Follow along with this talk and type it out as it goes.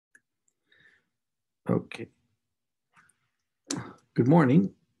Okay. Good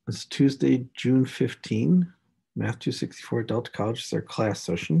morning. It's Tuesday, June 15, Math 264 Delta College is our class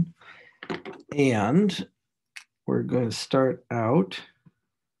session. And we're going to start out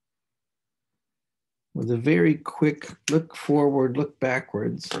with a very quick look forward, look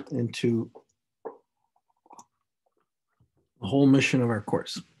backwards into the whole mission of our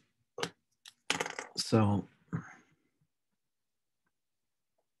course. So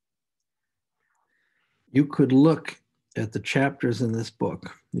you could look at the chapters in this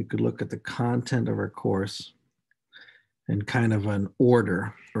book. You could look at the content of our course in kind of an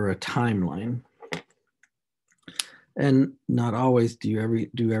order or a timeline. And not always do you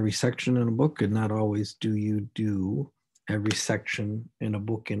do every section in a book, and not always do you do every section in a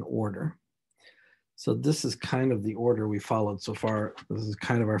book in order. So this is kind of the order we followed so far. This is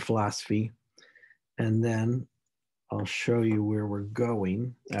kind of our philosophy. And then I'll show you where we're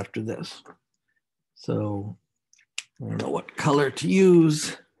going after this. So I don't know what color to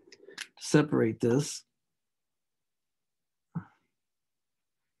use to separate this.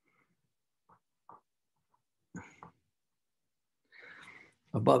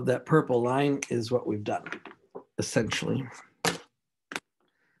 Above that purple line is what we've done, essentially.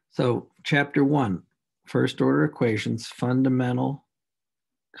 So chapter 1, first order equations, fundamental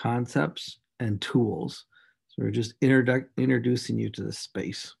concepts and tools. So we're just introducing you to the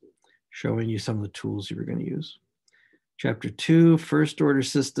space, showing you some of the tools you're going to use. Chapter 2, first order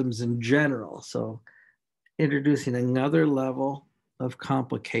systems in general. So introducing another level of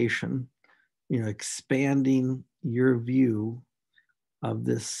complication, expanding your view of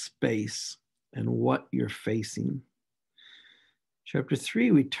this space and what you're facing. Chapter 3,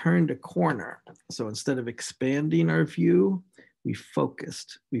 we turned a corner. So instead of expanding our view, we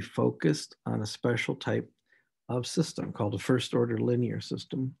focused. We focused on a special type of system called a first order linear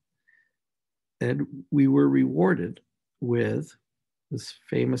system. And we were rewarded with this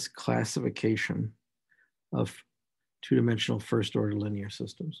famous classification of two-dimensional first order linear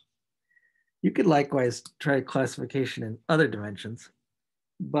systems. You could likewise try classification in other dimensions,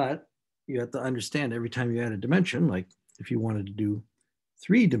 but you have to understand every time you add a dimension, like if you wanted to do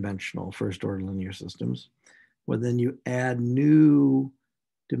three-dimensional first order linear systems, well, then you add new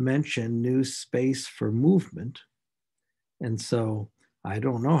dimension, new space for movement. And so I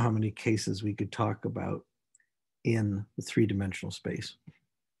don't know how many cases we could talk about in the three-dimensional space.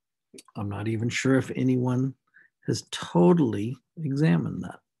 I'm not even sure if anyone has totally examined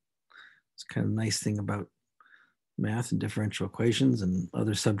that. It's kind of a nice thing about math and differential equations and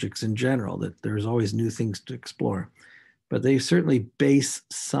other subjects in general, that there's always new things to explore. But they certainly base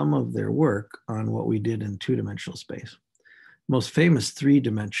some of their work on what we did in two-dimensional space. Most famous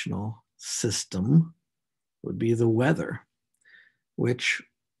three-dimensional system would be the weather, which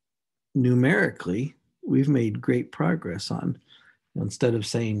numerically we've made great progress on. Instead of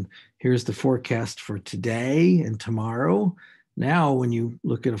saying, here's the forecast for today and tomorrow, now when you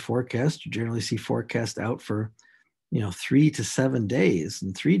look at a forecast, you generally see forecast out for 3 to 7 days,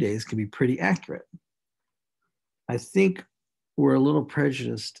 and 3 days can be pretty accurate. I think we're a little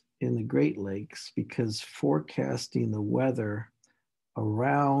prejudiced in the Great Lakes because forecasting the weather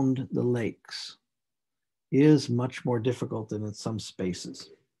around the lakes is much more difficult than in some spaces.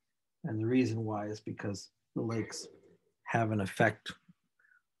 And the reason why is because the lakes have an effect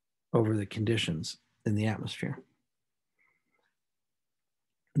over the conditions in the atmosphere.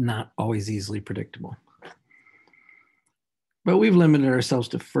 Not always easily predictable. But we've limited ourselves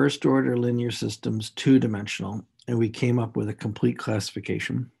to first order linear systems, two-dimensional, and we came up with a complete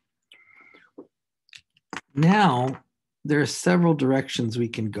classification. Now, there are several directions we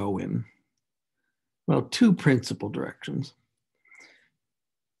can go in. Well, two principal directions.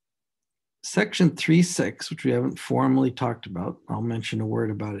 Section 3.6, which we haven't formally talked about, I'll mention a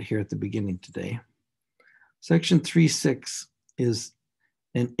word about it here at the beginning today. Section 3.6 is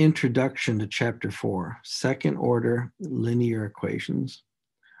an introduction to chapter 4, second order linear equations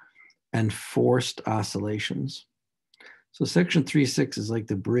and forced oscillations. So section 3.6 is like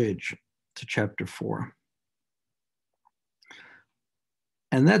the bridge to chapter 4.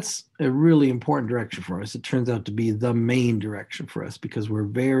 And that's a really important direction for us. It turns out to be the main direction for us because we're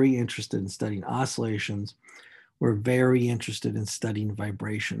very interested in studying oscillations. We're very interested in studying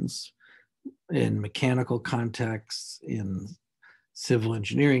vibrations in mechanical contexts, in civil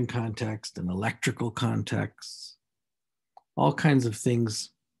engineering context, in electrical contexts, all kinds of things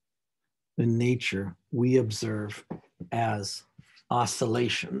in nature we observe as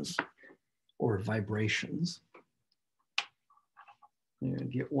oscillations or vibrations. I'm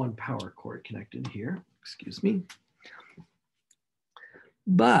going to get one power cord connected here, excuse me.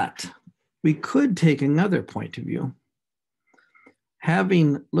 But We could take another point of view.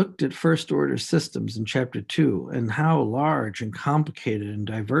 Having looked at first order systems in chapter 2 and how large and complicated and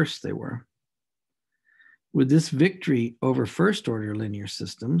diverse they were, with this victory over first order linear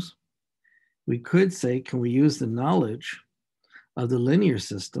systems, we could say, can we use the knowledge of the linear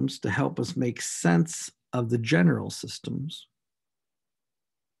systems to help us make sense of the general systems?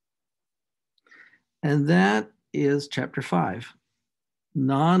 And that is chapter 5,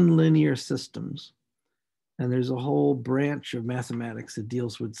 nonlinear systems. And there's a whole branch of mathematics that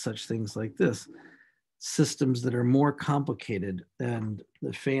deals with such things like this, systems that are more complicated. And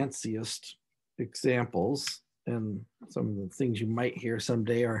the fanciest examples, and some of the things you might hear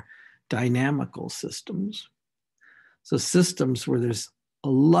someday, are dynamical systems. So systems where there's a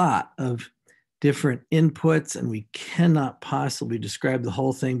lot of different inputs and we cannot possibly describe the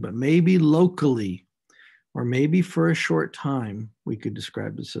whole thing, but maybe locally or maybe for a short time, we could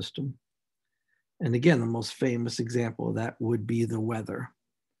describe the system. And again, the most famous example of that would be the weather.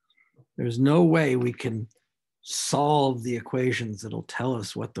 There's no way we can solve the equations that'll tell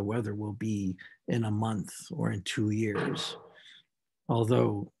us what the weather will be in a month or in 2 years,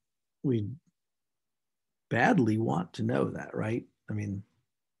 although we badly want to know that, right? I mean,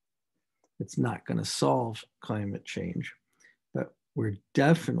 it's not going to solve climate change, but we're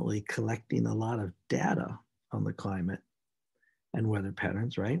definitely collecting a lot of data on the climate and weather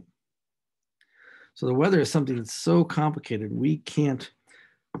patterns, right? So the weather is something that's so complicated, we can't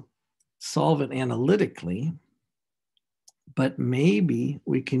solve it analytically, but maybe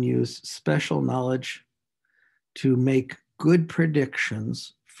we can use special knowledge to make good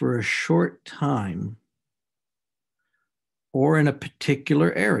predictions for a short time or in a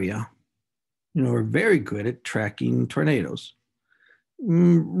particular area. You know, we're very good at tracking tornadoes,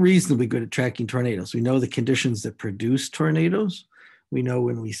 reasonably good at tracking tornadoes. We know the conditions that produce tornadoes. We know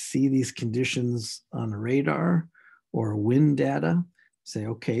when we see these conditions on radar or wind data, say,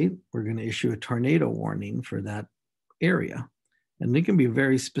 okay, we're going to issue a tornado warning for that area. And they can be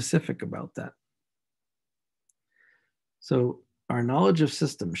very specific about that. So our knowledge of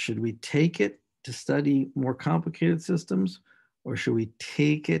systems, should we take it to study more complicated systems, or should we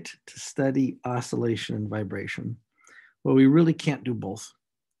take it to study oscillation and vibration? Well, we really can't do both,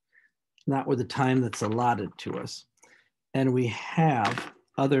 not with the time that's allotted to us. And we have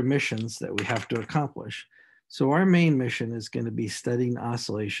other missions that we have to accomplish. So our main mission is going to be studying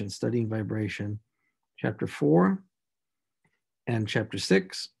oscillation, studying vibration, chapter 4 and chapter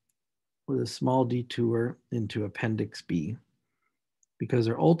 6, with a small detour into Appendix B, because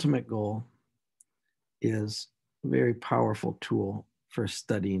our ultimate goal is a very powerful tool for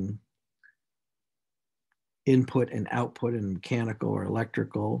studying input and output in mechanical or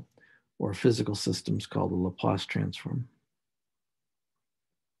electrical or physical systems, called the Laplace transform.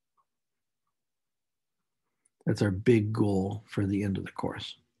 That's our big goal for the end of the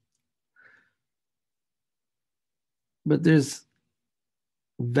course. But there's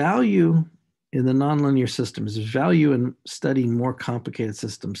value in the nonlinear systems. There's value in studying more complicated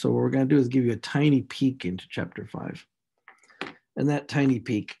systems. So what we're going to do is give you a tiny peek into chapter 5. And that tiny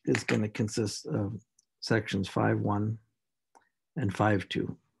peek is going to consist of sections 5.1 and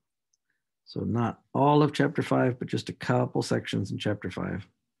 5.2. So not all of chapter 5, but just a couple sections in chapter 5.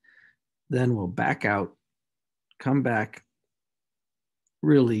 Then we'll back out, come back,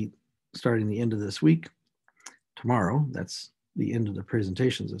 really starting the end of this week, tomorrow, that's the end of the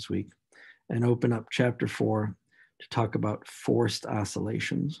presentations this week, and open up chapter 4 to talk about forced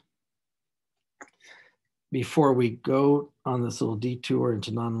oscillations. Before we go on this little detour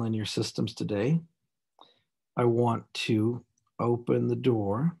into nonlinear systems today, I want to open the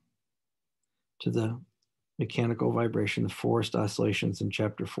door to the mechanical vibration, the forced oscillations in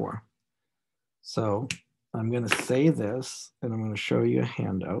chapter 4. So I'm going to say this, and I'm going to show you a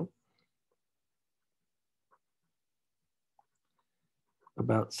handout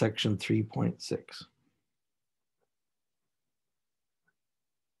about section 3.6.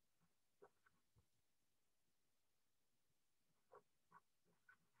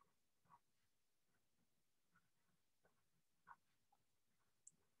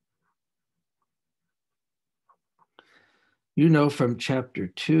 You know from chapter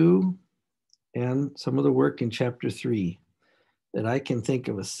 2 and some of the work in chapter 3 that I can think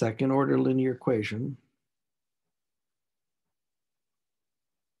of a second order linear equation.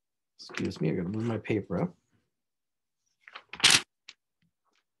 Excuse me, I'm going to move my paper up.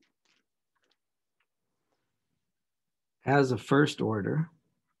 Has a first order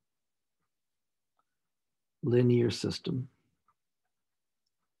linear system.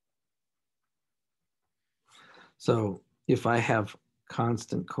 So if I have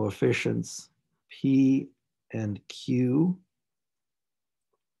constant coefficients P and Q.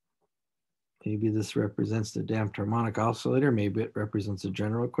 Maybe this represents the damped harmonic oscillator. Maybe it represents a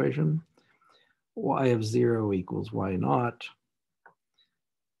general equation. Y of 0 equals Y naught.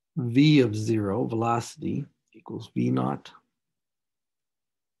 V of 0, velocity, equals V naught.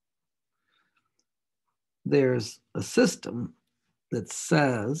 There's a system that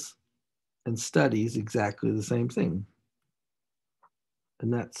says and studies exactly the same thing.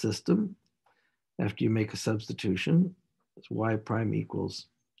 And that system, after you make a substitution, is Y prime equals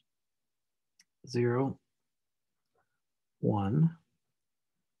 0, 1,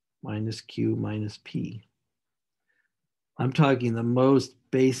 minus Q minus P. I'm talking the most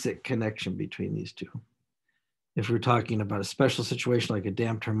basic connection between these two. If we're talking about a special situation like a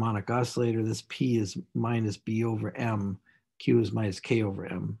damped harmonic oscillator, this P is minus B over M, Q is minus K over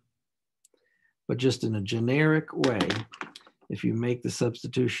M. But just in a generic way, if you make the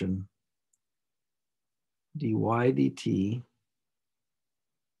substitution, dy dt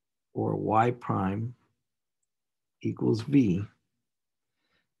or Y prime equals V,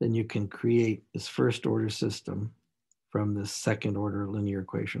 then you can create this first order system from this second order linear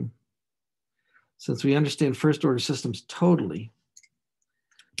equation. Since we understand first order systems totally,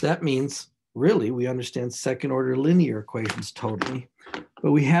 that means really we understand second order linear equations totally,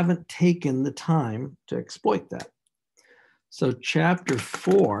 but we haven't taken the time to exploit that. So chapter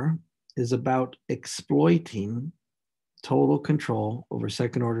 4 is about exploiting total control over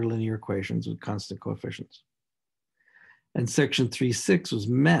second order linear equations with constant coefficients. And section 3.6 was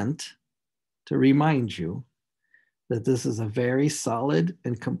meant to remind you that this is a very solid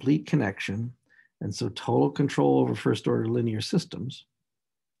and complete connection. And so total control over first order linear systems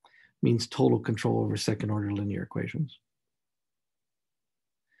means total control over second order linear equations.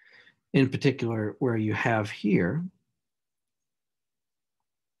 In particular, where you have here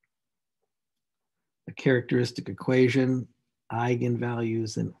a characteristic equation,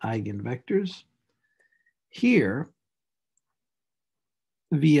 eigenvalues and eigenvectors. Here,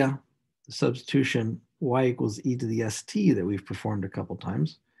 via the substitution y equals e to the st that we've performed a couple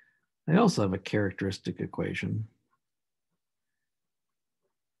times, I also have a characteristic equation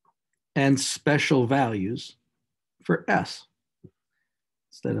and special values for s.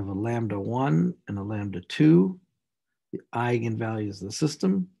 Instead of a lambda 1 and a lambda 2, the eigenvalues of the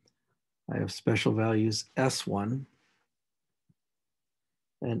system, I have special values S1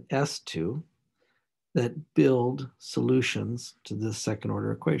 and S2 that build solutions to this second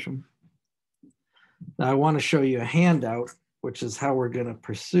order equation. Now I want to show you a handout, which is how we're going to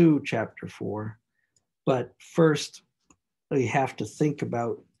pursue chapter 4. But first, we have to think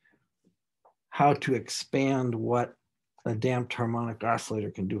about how to expand what a damped harmonic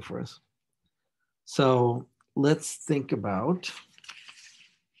oscillator can do for us. So let's think about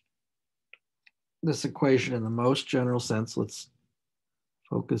this equation in the most general sense. Let's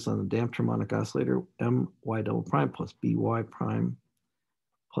focus on the damped harmonic oscillator, my double prime plus by prime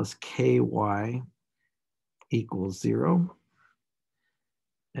plus ky equals 0.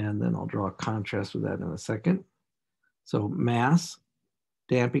 And then I'll draw a contrast with that in a second. So mass,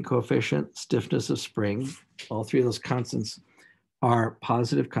 damping coefficient, stiffness of spring, all three of those constants are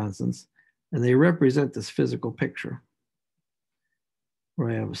positive constants, and they represent this physical picture where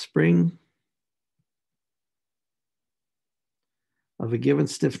I have a spring of a given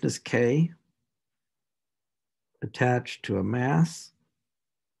stiffness K attached to a mass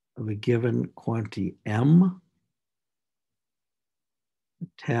of a given quantity M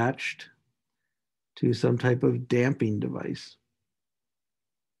attached to some type of damping device.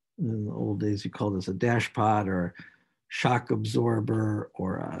 In the old days, you call this a dash pot or a shock absorber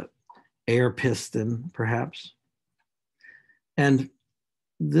or a air piston, perhaps. And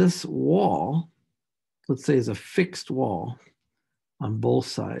this wall, let's say, is a fixed wall on both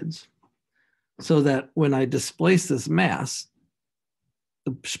sides, so that when I displace this mass,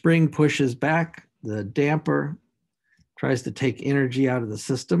 the spring pushes back, the damper tries to take energy out of the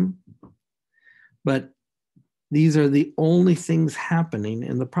system, but these are the only things happening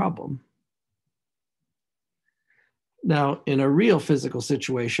in the problem. Now, in a real physical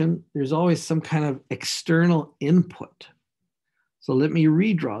situation, there's always some kind of external input. So let me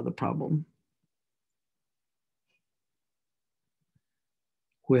redraw the problem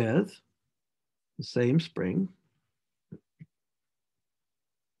with the same spring,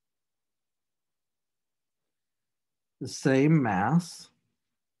 the same mass,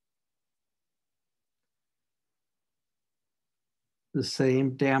 the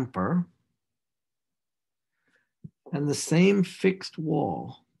same damper, and the same fixed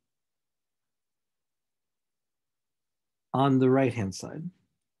wall. on the right-hand side.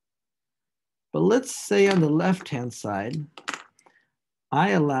 But let's say on the left-hand side, I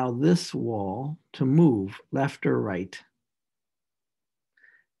allow this wall to move left or right.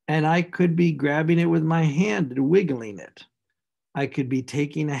 And I could be grabbing it with my hand and wiggling it. I could be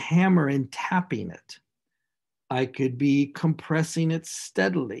taking a hammer and tapping it. I could be compressing it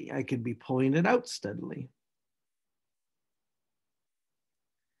steadily. I could be pulling it out steadily.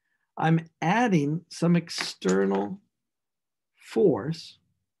 I'm adding some external force,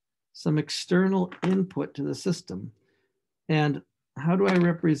 some external input to the system. And how do I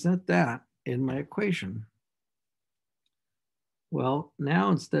represent that in my equation? Well,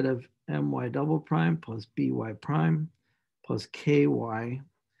 now instead of my double prime plus by prime plus ky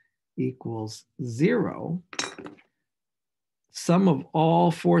equals 0, sum of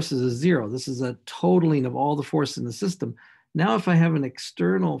all forces is 0. This is a totaling of all the force in the system. Now, if I have an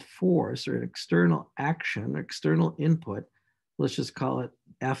external force or an external action, or external input, let's just call it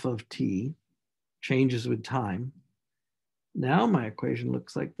f of t, changes with time. Now my equation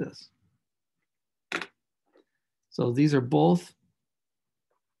looks like this. So these are both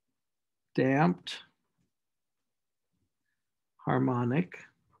damped harmonic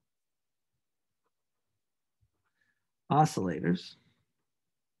oscillators.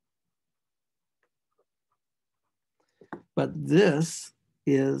 But this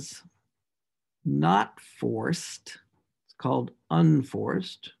is not forced. It's called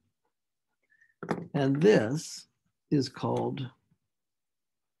unforced. And this is called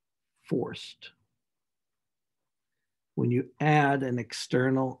forced, when you add an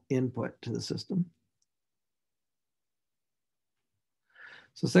external input to the system.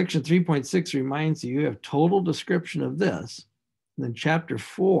 So section 3.6 reminds you have total description of this. And then chapter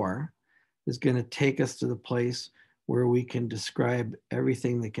 4 is going to take us to the place where we can describe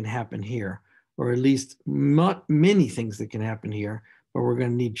everything that can happen here, or at least not many things that can happen here, but we're going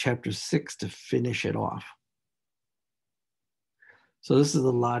to need chapter 6 to finish it off. So this is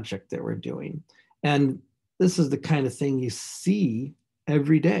the logic that we're doing. And this is the kind of thing you see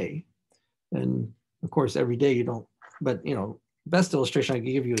every day. And of course, every day you don't, but you know, best illustration I can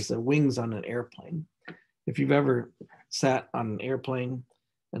give you is the wings on an airplane. If you've ever sat on an airplane,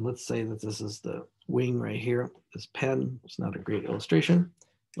 and let's say that this is the wing right here, this pen, it's not a great illustration,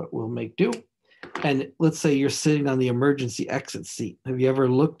 but we'll make do. And let's say you're sitting on the emergency exit seat. Have you ever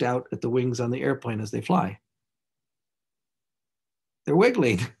looked out at the wings on the airplane as they fly? They're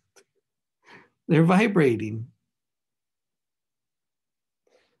wiggling. They're vibrating.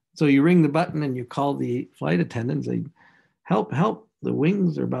 So you ring the button and you call the flight attendant and say, help, help, the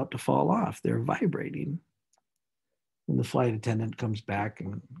wings are about to fall off. They're vibrating. And the flight attendant comes back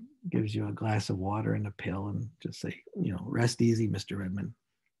and gives you a glass of water and a pill and just say, you know, rest easy, Mr. Redmond.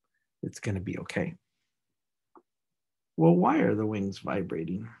 It's going to be okay. Well, why are the wings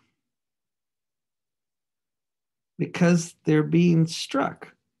vibrating? Because they're being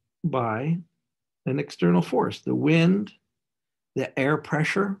struck by an external force, the wind, the air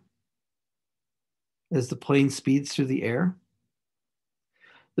pressure as the plane speeds through the air.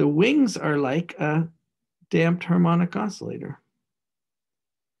 The wings are like a damped harmonic oscillator,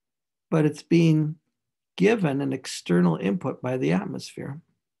 but it's being given an external input by the atmosphere.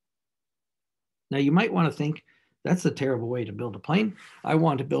 Now you might want to think, that's a terrible way to build a plane. I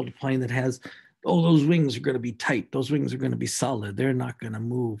want to build a plane that has, oh, those wings are going to be tight. Those wings are going to be solid. They're not going to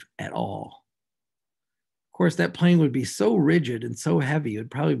move at all. Of course, that plane would be so rigid and so heavy, it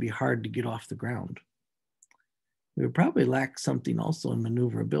would probably be hard to get off the ground. It would probably lack something also in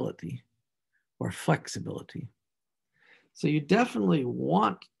maneuverability or flexibility. So you definitely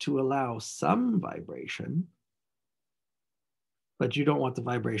want to allow some vibration, but you don't want the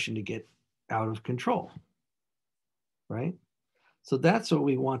vibration to get out of control, right? So that's what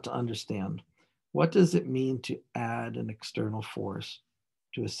we want to understand. What does it mean to add an external force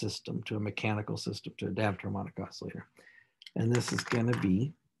to a system, to a mechanical system, to a damped harmonic oscillator? And this is going to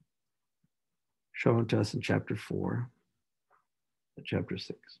be shown to us in chapter 4 and chapter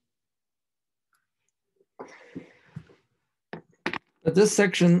 6. But this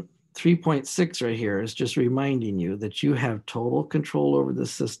section 3.6 right here is just reminding you that you have total control over the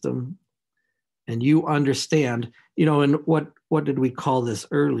system and you understand, you know, and what did we call this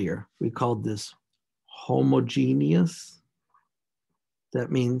earlier? We called this homogeneous.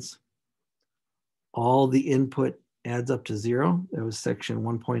 That means all the input adds up to 0. That was section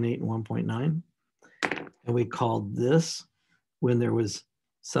 1.8 and 1.9. And we called this, when there was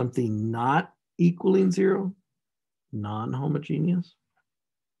something not equaling 0, non-homogeneous.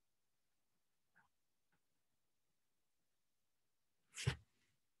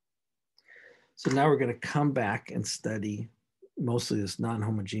 So now we're going to come back and study mostly this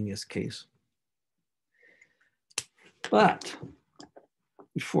non-homogeneous case. But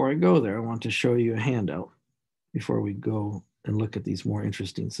before I go there, I want to show you a handout before we go and look at these more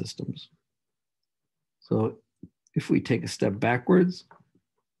interesting systems. So if we take a step backwards,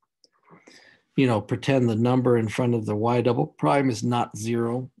 pretend the number in front of the y double prime is not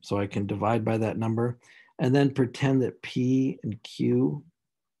 0, so I can divide by that number, and then pretend that p and q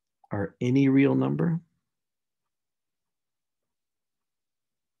are any real number.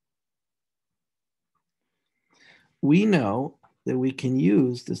 We know that we can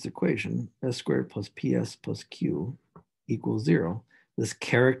use this equation, s squared plus ps plus q equals 0, this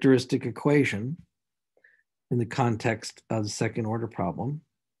characteristic equation in the context of the second order problem,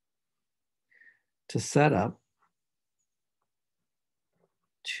 to set up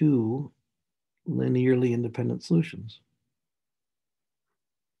two linearly independent solutions.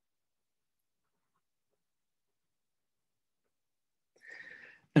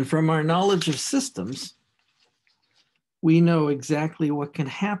 And from our knowledge of systems, we know exactly what can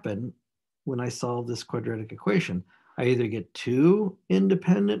happen when I solve this quadratic equation. I either get two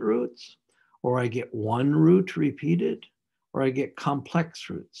independent roots, or I get one root repeated, or I get complex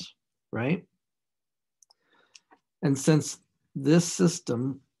roots, right? And since this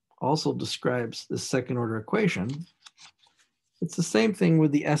system also describes the second order equation, it's the same thing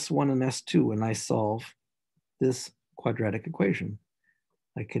with the S1 and S2 when I solve this quadratic equation.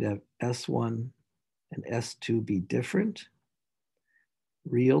 I could have S1 and S2 be different,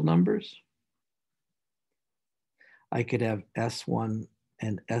 real numbers. I could have S1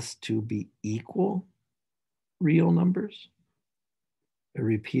 and S2 be equal, real numbers, a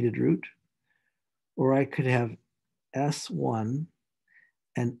repeated root. Or I could have S1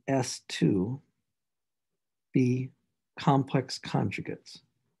 and S2 be complex conjugates,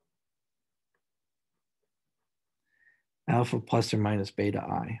 alpha plus or minus beta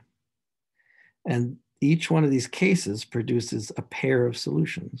I. And each one of these cases produces a pair of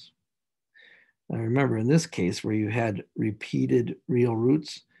solutions. Now remember, in this case where you had repeated real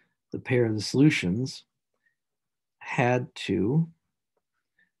roots, the pair of the solutions had to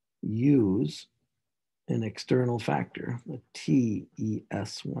use an external factor, a T, E,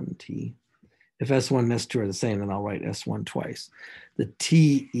 S1T. If S1 and S2 are the same, then I'll write S1 twice. The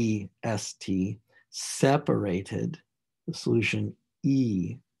T, E, S, T separated the solution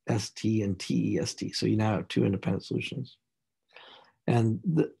E, ST and TEST. So you now have two independent solutions. And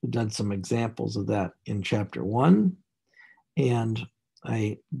we've done some examples of that in chapter 1. And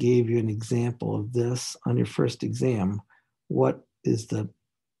I gave you an example of this on your first exam. What is the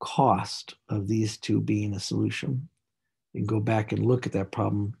cost of these two being a solution? You can go back and look at that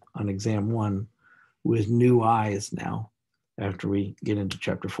problem on exam 1 with new eyes now after we get into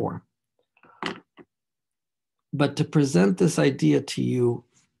chapter 4. But to present this idea to you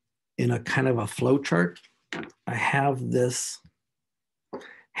in a kind of a flow chart, I have this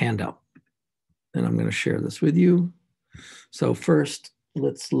handout, and I'm going to share this with you. So first,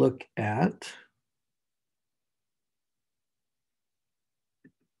 let's look at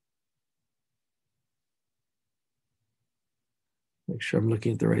make sure I'm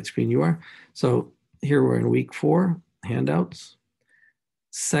looking at the right screen. You are. So here we're in week 4, handouts.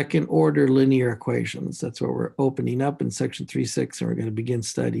 Second order linear equations. That's what we're opening up in section 3.6, and we're going to begin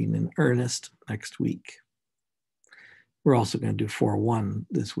studying in earnest next week. We're also going to do 4.1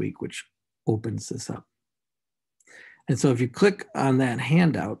 this week, which opens this up. And so if you click on that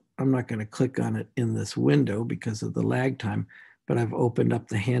handout, I'm not going to click on it in this window because of the lag time, but I've opened up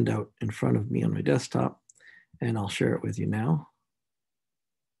the handout in front of me on my desktop, and I'll share it with you now.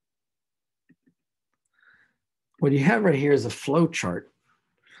 What you have right here is a flow chart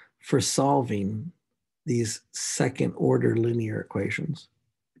for solving these second order linear equations.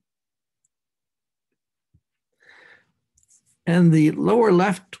 And the lower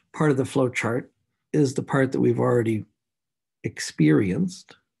left part of the flow chart is the part that we've already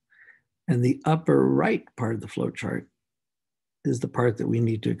experienced. And the upper right part of the flow chart is the part that we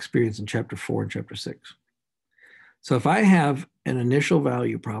need to experience in chapter 4 and chapter 6. So if I have an initial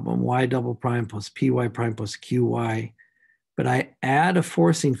value problem, y double prime plus py prime plus qy, but I add a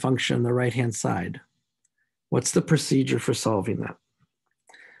forcing function on the right-hand side, what's the procedure for solving that?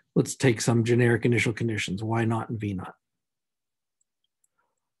 Let's take some generic initial conditions, y naught and v naught.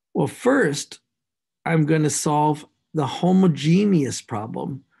 Well, first, I'm going to solve the homogeneous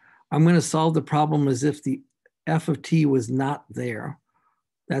problem. I'm going to solve the problem as if the f of t was not there.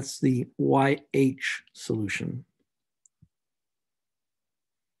 That's the YH solution.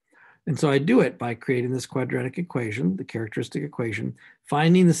 And so I do it by creating this quadratic equation, the characteristic equation,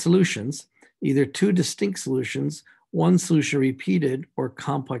 finding the solutions, either two distinct solutions, one solution repeated, or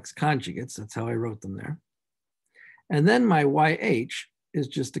complex conjugates. That's how I wrote them there. And then my YH is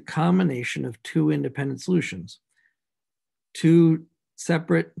just a combination of two independent solutions, two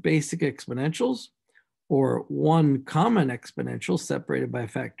separate basic exponentials, or one common exponential separated by a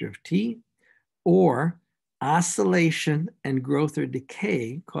factor of t, or oscillation and growth or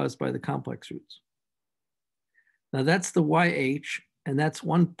decay caused by the complex roots. Now that's the YH, and that's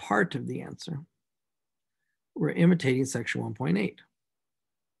one part of the answer. We're imitating section 1.8.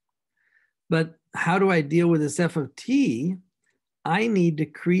 But how do I deal with this f of t? I need to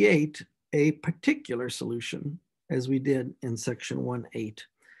create a particular solution, as we did in section 1.8.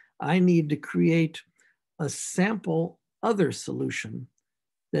 I need to create a sample other solution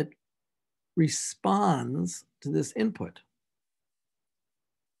that responds to this input.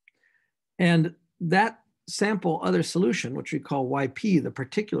 And that sample other solution, which we call YP, the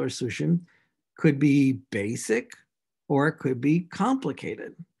particular solution, could be basic or it could be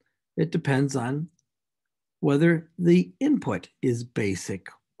complicated. It depends on whether the input is basic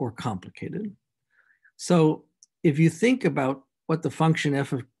or complicated. So if you think about what the function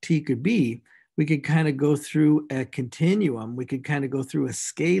f of t could be, we could kind of go through a continuum. We could kind of go through a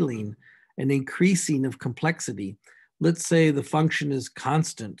scaling, an increasing of complexity. Let's say the function is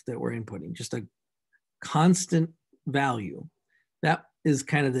constant that we're inputting, just a constant value. That is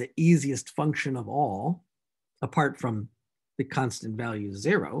kind of the easiest function of all, apart from the constant value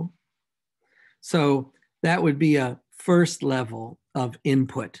 0. So that would be a first level of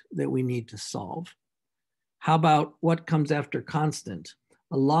input that we need to solve. How about what comes after constant?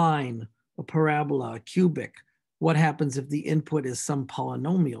 A line, a parabola, a cubic. What happens if the input is some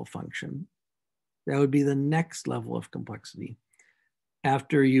polynomial function? That would be the next level of complexity.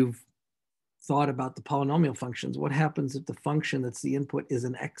 After you've thought about the polynomial functions, what happens if the function that's the input is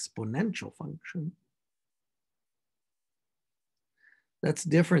an exponential function? That's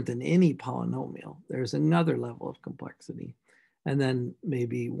different than any polynomial. There's another level of complexity. And then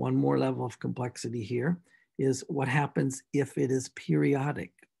maybe one more level of complexity here is what happens if it is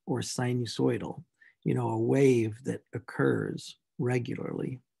periodic or sinusoidal, a wave that occurs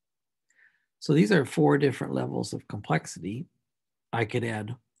regularly. So these are 4 different levels of complexity. I could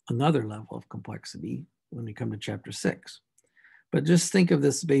add another level of complexity when we come to chapter 6. But just think of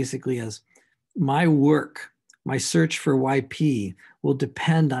this basically as my work, my search for YP will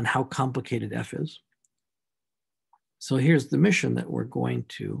depend on how complicated F is. So here's the mission that we're going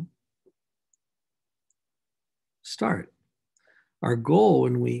to start. Our goal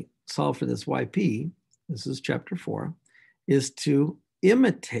when we solve for this YP, this is chapter 4, is to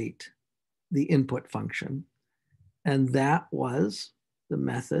imitate the input function. And that was the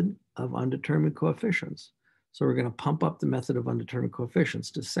method of undetermined coefficients. So we're going to pump up the method of undetermined coefficients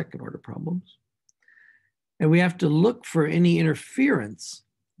to second order problems. And we have to look for any interference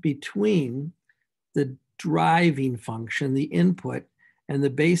between the driving function, the input, and the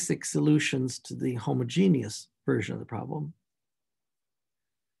basic solutions to the homogeneous version of the problem.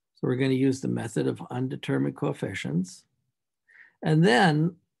 So we're going to use the method of undetermined coefficients. And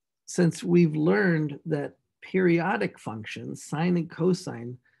then, since we've learned that periodic functions, sine and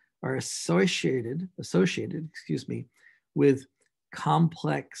cosine, are associated, with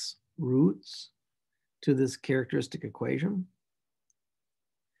complex roots to this characteristic equation,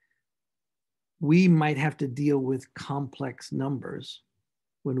 we might have to deal with complex numbers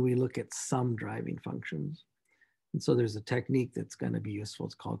when we look at some driving functions. And so there's a technique that's going to be useful.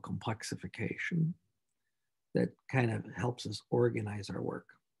 It's called complexification that kind of helps us organize our work.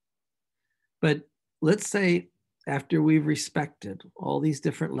 But let's say after we've respected all these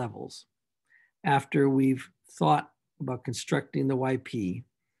different levels, after we've thought about constructing the YP,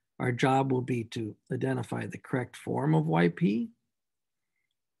 our job will be to identify the correct form of YP.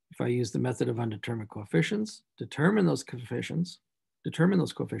 If I use the method of undetermined coefficients, determine those coefficients,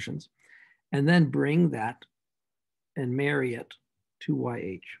 and then bring that and marry it to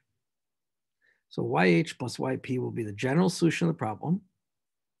YH. So YH plus YP will be the general solution of the problem.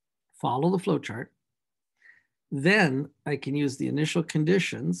 Follow the flowchart. Then I can use the initial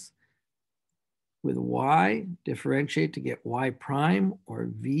conditions with Y, differentiate to get Y prime or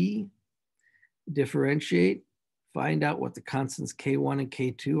V, differentiate, find out what the constants K1 and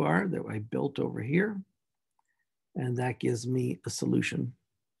K2 are that I built over here. And that gives me a solution.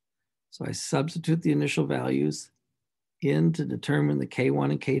 So I substitute the initial values in to determine the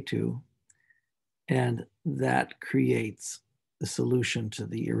K1 and K2, and that creates the solution to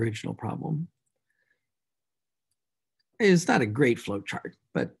the original problem. It's not a great flow chart,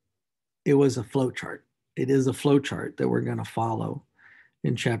 but it was a flow chart. It is a flow chart that we're going to follow.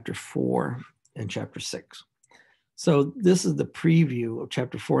 in chapter 4 and chapter 6. So this is the preview of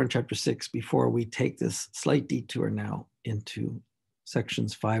chapter 4 and chapter 6 before we take this slight detour now into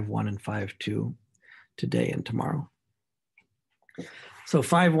sections 5.1 and 5.2 today and tomorrow. So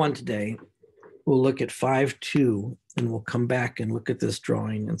 5.1 today, we'll look at 5.2 and we'll come back and look at this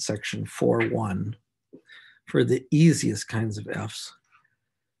drawing in section 4.1 for the easiest kinds of Fs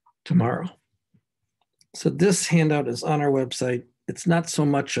tomorrow. So this handout is on our website. It's not so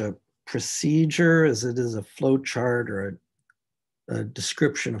much a procedure as it is a flow chart or a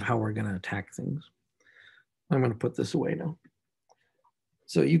description of how we're going to attack things. I'm going to put this away now.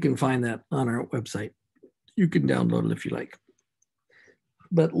 So you can find that on our website. You can download it if you like.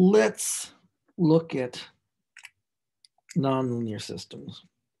 But let's look at nonlinear systems.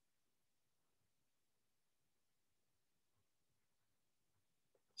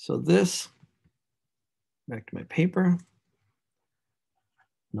 So this, back to my paper,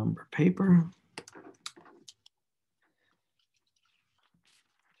 number paper.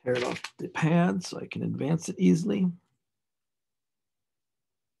 Tear it off the pad so I can advance it easily.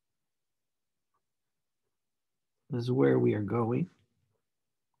 This is where we are going.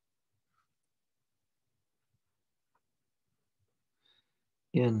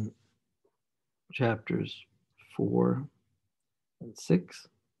 In chapters 4 and 6.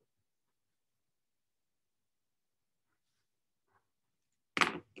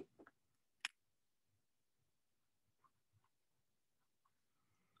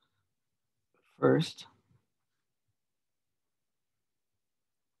 First,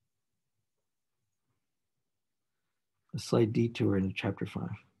 a slight detour into chapter 5.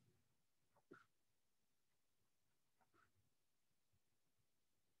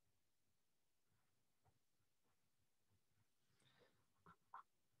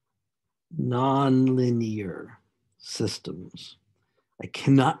 Nonlinear systems. I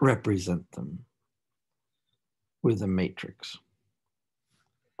cannot represent them with a matrix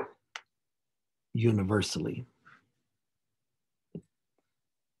universally.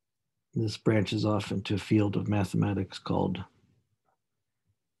 This branches off into a field of mathematics called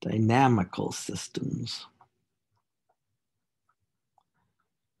dynamical systems,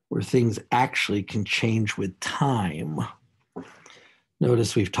 where things actually can change with time.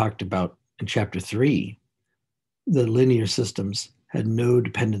 Notice we've talked about in chapter 3, the linear systems had no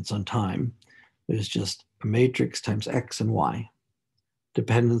dependence on time. It was just a matrix times X and Y.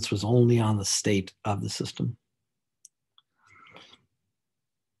 Dependence was only on the state of the system.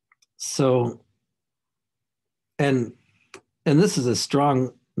 So, and this is a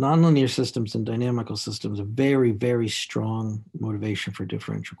strong, nonlinear systems and dynamical systems, a very, very strong motivation for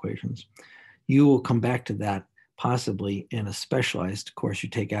differential equations. You will come back to that possibly in a specialized course you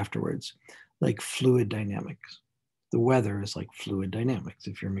take afterwards, like fluid dynamics. The weather is like fluid dynamics.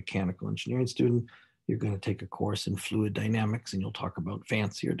 If you're a mechanical engineering student, you're going to take a course in fluid dynamics and you'll talk about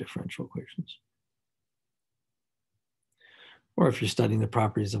fancier differential equations. Or if you're studying the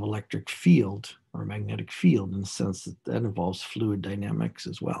properties of electric field or magnetic field, in the sense that that involves fluid dynamics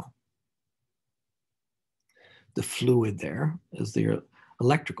as well. The fluid there is the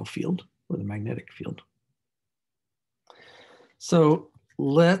electrical field or the magnetic field. So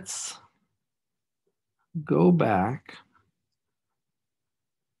let's go back.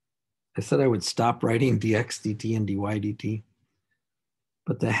 I said I would stop writing dx dt and dy dt,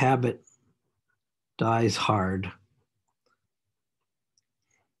 but the habit dies hard.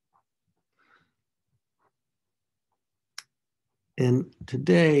 And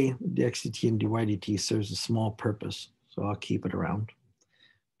today, dx dt and dy dt serves a small purpose, so I'll keep it around.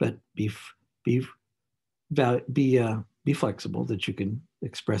 But be flexible that you can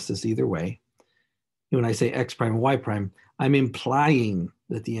express this either way. When I say x prime and y prime, I'm implying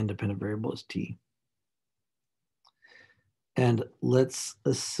that the independent variable is t. And let's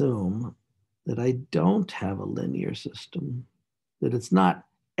assume that I don't have a linear system, that it's not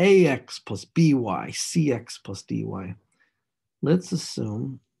ax plus by, cx plus dy. Let's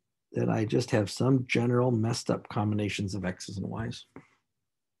assume that I just have some general messed up combinations of x's and y's.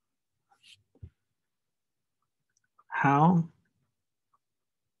 How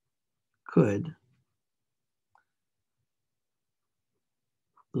could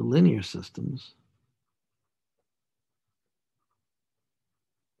the linear systems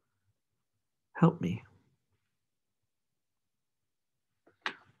help me?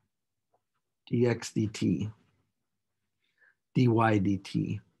 Dx dt, dy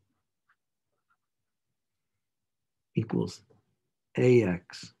dt equals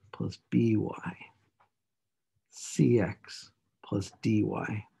ax plus by, cx plus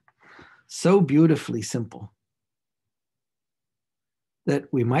dy. So beautifully simple. that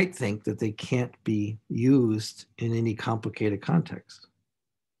we might think that they can't be used in any complicated context.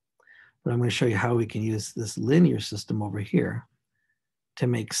 But I'm going to show you how we can use this linear system over here to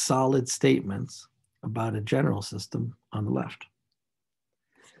make solid statements about a general system on the left.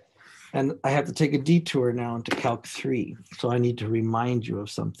 And I have to take a detour now into Calc 3. So I need to remind you of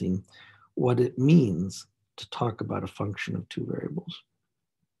something, what it means to talk about a function of two variables.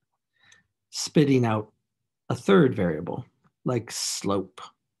 Spitting out a third variable, like slope,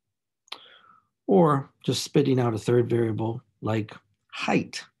 or just spitting out a third variable like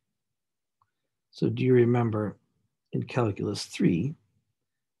height. So do you remember in Calculus 3,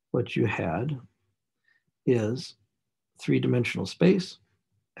 what you had is three-dimensional space,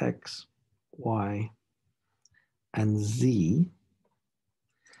 X, Y, and Z.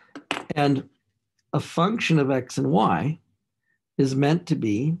 And a function of X and Y is meant to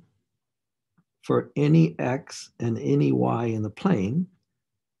be, for any X and any Y in the plane,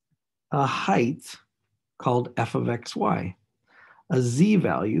 a height called f of xy, a Z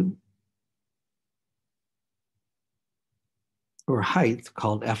value or height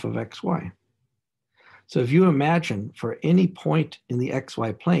called f of xy. So if you imagine for any point in the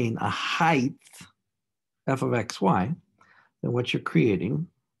xy plane a height f of xy, then what you're creating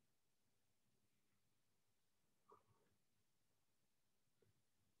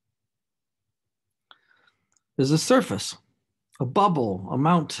is a surface, a bubble, a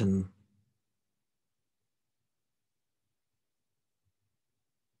mountain.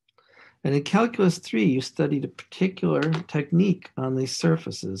 And in Calculus 3, you studied a particular technique on these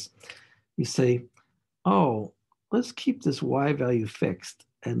surfaces. You say, oh, let's keep this y value fixed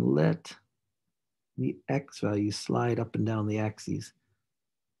and let the x value slide up and down the axes.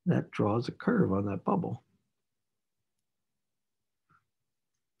 That draws a curve on that bubble.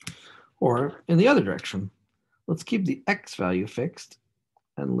 Or in the other direction, let's keep the x value fixed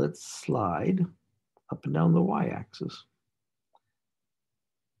and let's slide up and down the y-axis.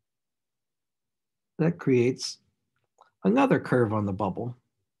 That creates another curve on the bubble.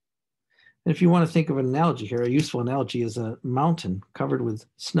 And if you want to think of an analogy here, a useful analogy is a mountain covered with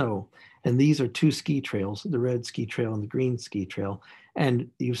snow. And these are two ski trails, the red ski trail and the green ski trail. And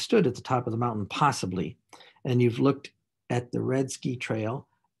you've stood at the top of the mountain, possibly, and you've looked at the red ski trail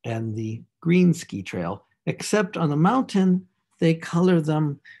and the green ski trail, except on the mountain, they color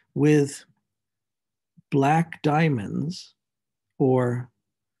them with black diamonds or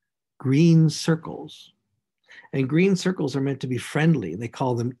green circles. And green circles are meant to be friendly. They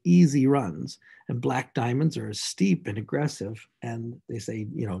call them easy runs. And black diamonds are steep and aggressive. And they say,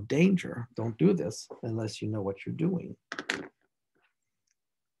 you know, danger, don't do this unless you know what you're doing.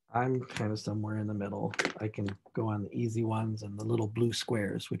 I'm kind of somewhere in the middle. I can go on the easy ones and the little blue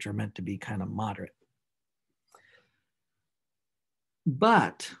squares, which are meant to be kind of moderate.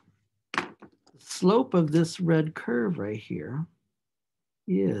 But the slope of this red curve right here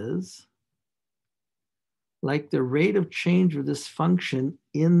is like the rate of change of this function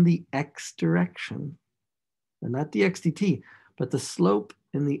in the x direction. And not the x dt, but the slope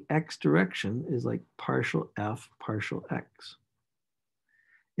in the x direction is like partial f partial x.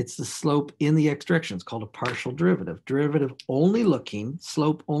 It's the slope in the x direction. It's called a partial derivative. Derivative only looking,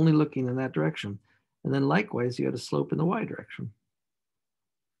 slope only looking in that direction. And then likewise, you had a slope in the y direction.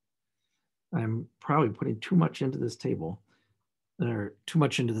 I'm probably putting too much into this table, or too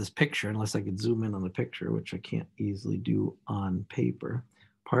much into this picture, unless I could zoom in on the picture, which I can't easily do on paper.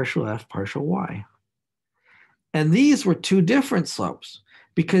 Partial f, partial y. And these were two different slopes,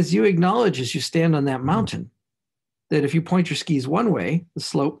 because you acknowledge as you stand on that mountain that if you point your skis one way, the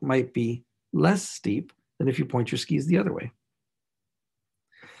slope might be less steep than if you point your skis the other way.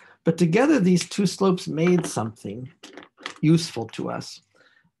 But together, these two slopes made something useful to us,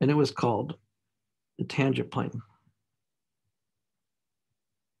 and it was called the tangent plane.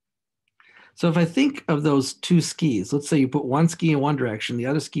 So if I think of those two skis, let's say you put one ski in one direction, the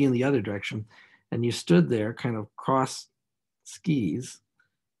other ski in the other direction, and you stood there kind of cross skis,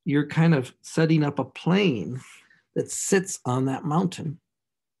 you're kind of setting up a plane that sits on that mountain.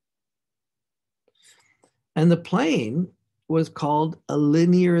 And the plane was called a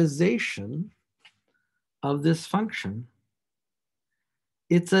linearization of this function.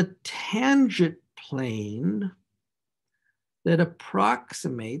 It's a tangent plane that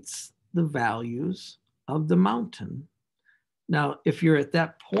approximates the values of the mountain. Now, if you're at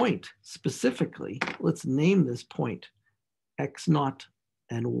that point specifically, let's name this point x naught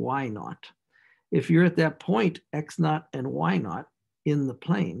and y naught. If you're at that point, x naught and y naught in the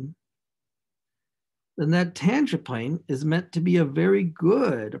plane, then that tangent plane is meant to be a very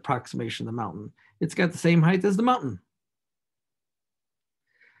good approximation of the mountain. It's got the same height as the mountain.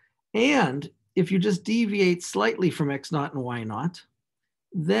 And if you just deviate slightly from x naught and y naught,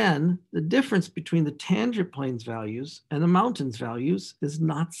 then the difference between the tangent plane's values and the mountain's values is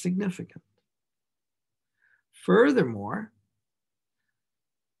not significant. Furthermore,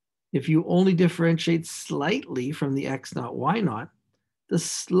 if you only differentiate slightly from the x naught, y naught, the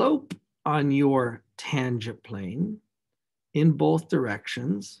slope on your tangent plane in both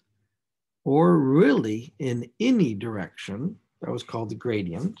directions, or really in any direction, that was called the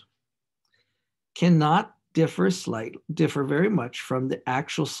gradient, cannot differ very much from the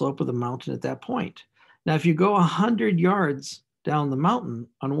actual slope of the mountain at that point. Now, if you go 100 yards down the mountain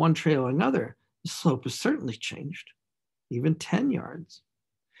on one trail or another, the slope has certainly changed, even 10 yards.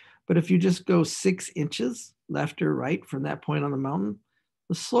 But if you just go 6 inches left or right from that point on the mountain,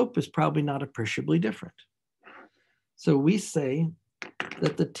 the slope is probably not appreciably different. So we say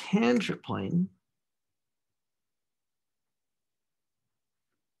that the tangent plane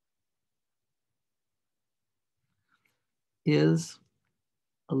is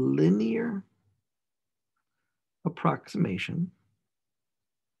a linear approximation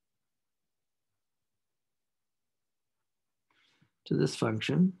to this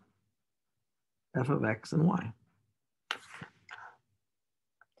function, f of x and y.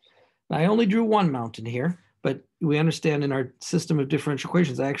 Now, I only drew one mountain here, but we understand in our system of differential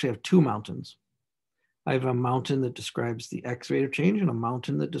equations, I actually have two mountains. I have a mountain that describes the x rate of change and a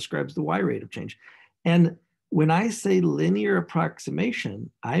mountain that describes the y rate of change. And when I say linear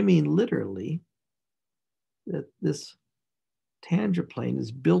approximation, I mean literally that this tangent plane is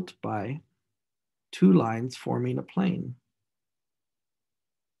built by two lines forming a plane.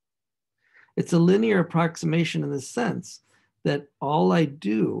 It's a linear approximation in the sense that all I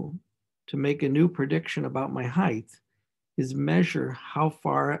do to make a new prediction about my height is measure how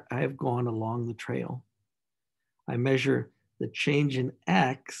far I have gone along the trail. I measure the change in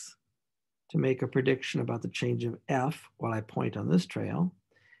x to make a prediction about the change of f while I point on this trail,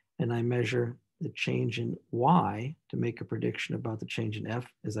 and I measure the change in y to make a prediction about the change in f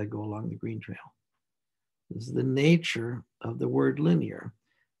as I go along the green trail. This is the nature of the word linear.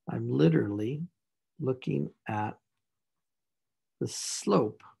 I'm literally looking at the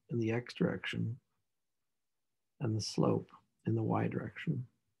slope in the x direction and the slope in the y direction.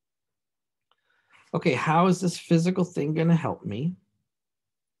 Okay, how is this physical thing going to help me?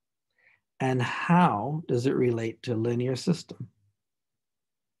 And how does it relate to a linear system?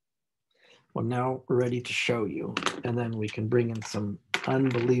 Well, now we're ready to show you, and then we can bring in some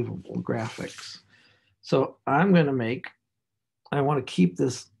unbelievable graphics. So I want to keep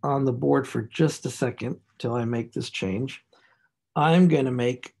this on the board for just a second till I make this change. I'm going to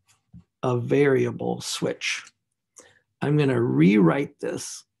make a variable switch. I'm going to rewrite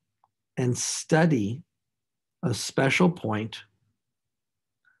this and study a special point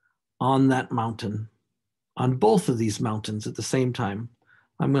on that mountain, on both of these mountains at the same time.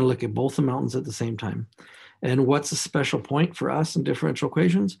 I'm going to look at both the mountains at the same time. And what's a special point for us in differential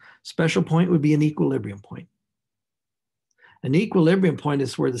equations? Special point would be an equilibrium point. An equilibrium point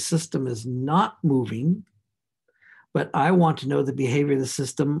is where the system is not moving, but I want to know the behavior of the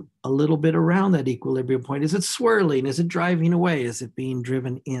system a little bit around that equilibrium point. Is it swirling? Is it driving away? Is it being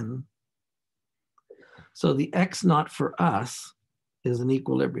driven in? So the x naught for us is an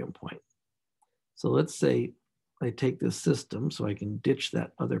equilibrium point. So let's say I take this system, so I can ditch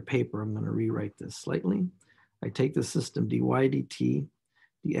that other paper. I'm going to rewrite this slightly. I take the system dy dt,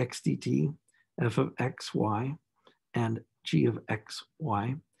 dx dt, f of xy, and g of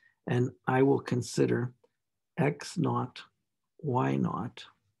xy, and I will consider x naught, y naught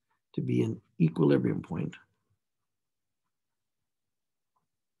to be an equilibrium point.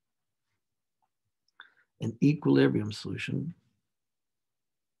 An equilibrium solution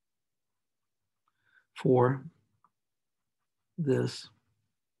for this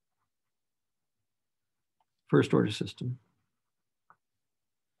first order system.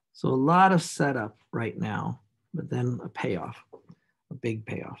 So a lot of setup right now, but then a payoff, a big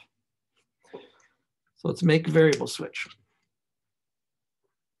payoff. So let's make a variable switch.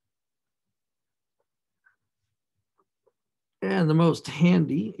 And the most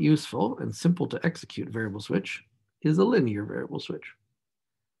handy, useful, and simple to execute variable switch is a linear variable switch.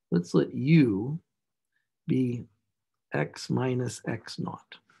 Let's let u be x minus x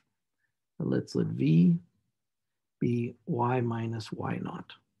naught. And let's let v be y minus y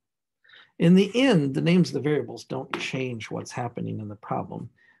naught. In the end, the names of the variables don't change what's happening in the problem,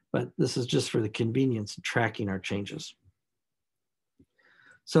 but this is just for the convenience of tracking our changes.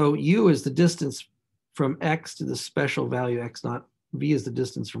 So u is the distance from x to the special value x naught. V is the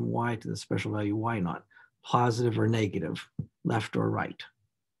distance from y to the special value y naught, positive or negative, left or right.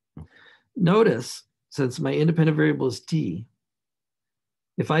 Notice, since my independent variable is t,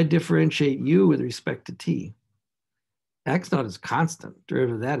 if I differentiate u with respect to t, x naught is constant,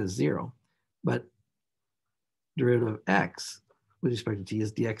 derivative of that is 0, but derivative of x with respect to t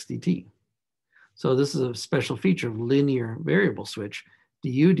is dx dt. So this is a special feature of linear variable switch.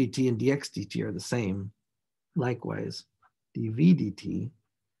 du dt and dx dt are the same. Likewise, dv dt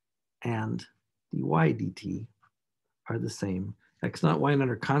and dy dt are the same. X naught, y naught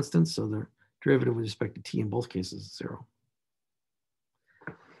are constants, so the derivative with respect to t in both cases is 0.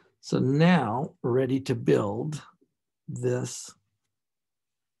 So now we're ready to build this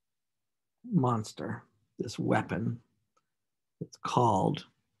monster, this weapon. It's called,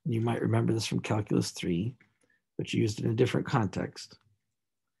 you might remember this from Calculus 3, but you used it in a different context,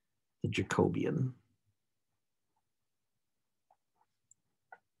 the Jacobian.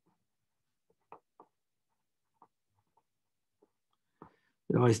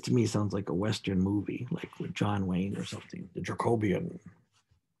 It always, to me, sounds like a Western movie, like with John Wayne or something, the Jacobian.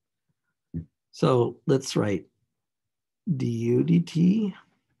 So let's write du dt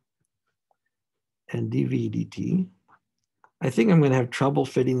and dv dt. I think I'm going to have trouble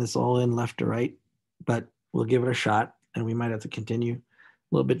fitting this all in left to right, but we'll give it a shot, and we might have to continue a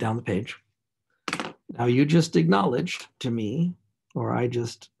little bit down the page. Now, you just acknowledged to me, or I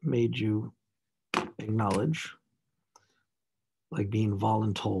just made you acknowledge, like being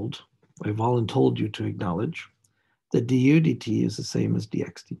voluntold. I voluntold you to acknowledge that du dt is the same as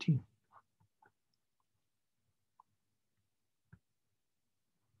dx dt.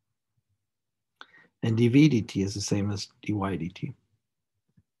 And dv dt is the same as dy dt.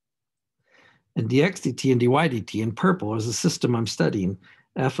 And dx dt and dy dt in purple is the system I'm studying,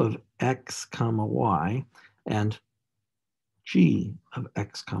 f of x comma y and g of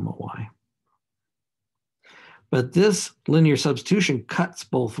x comma y. But this linear substitution cuts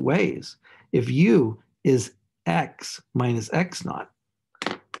both ways. If u is x minus x naught,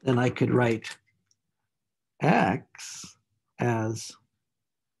 then I could write x as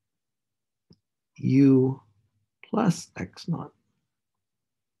u plus x naught.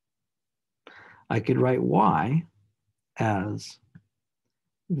 I could write y as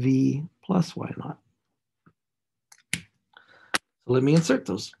v plus y naught. So let me insert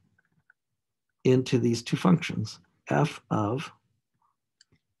those into these two functions, f of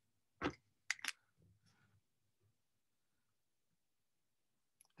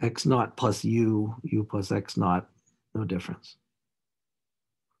x naught plus u plus x naught, no difference.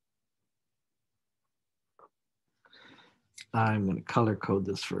 I'm going to color code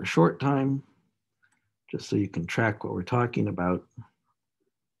this for a short time, just so you can track what we're talking about.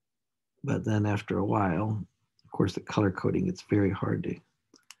 But then after a while, of course, the color coding, it's very hard to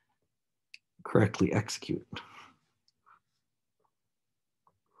correctly execute.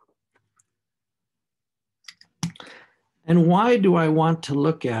 And why do I want to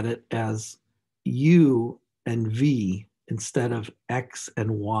look at it as u and v instead of x and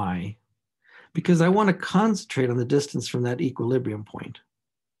y? Because I want to concentrate on the distance from that equilibrium point.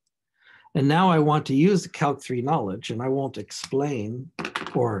 And now I want to use the Calc 3 knowledge, and I won't explain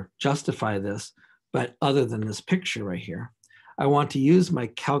or justify this, but other than this picture right here, I want to use my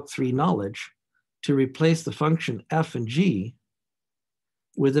Calc 3 knowledge to replace the function f and g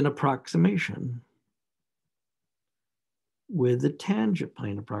with an approximation, with the tangent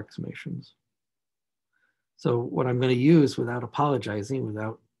plane approximations. So what I'm going to use, without apologizing,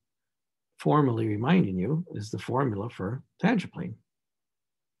 without formally reminding you, is the formula for tangent plane.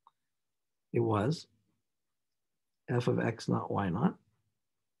 It was f of x naught y naught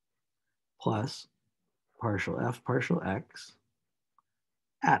plus partial f partial x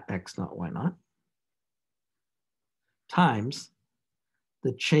at x naught y naught times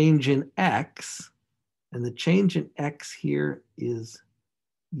the change in x, and the change in x here is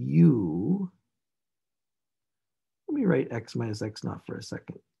u. Let me write x minus x naught for a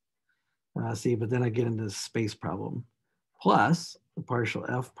second. See, but then I get into the space problem. Plus the partial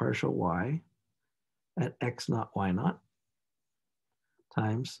f partial y at x naught y naught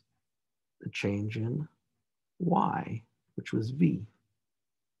times the change in y, which was v.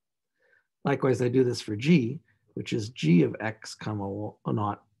 Likewise, I do this for g, which is g of x comma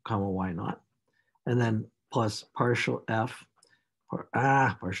naught comma y naught, and then plus partial f,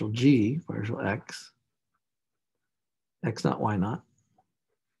 partial g, partial x, x naught y naught,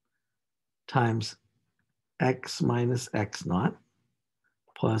 times x minus x naught,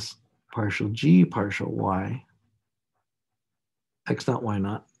 plus partial g, partial y, x naught y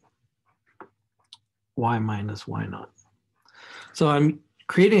naught, y minus y naught. So I'm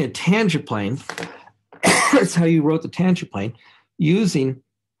creating a tangent plane. That's how you wrote the tangent plane, using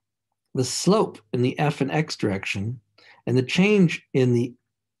the slope in the f and x direction and the change in the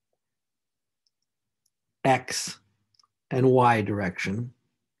x and y direction,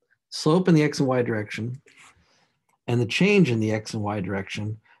 slope in the x and y direction, and the change in the x and y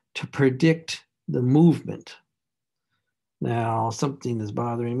direction to predict the movement. Now, something is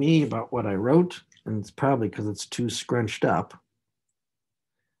bothering me about what I wrote, and it's probably because it's too scrunched up.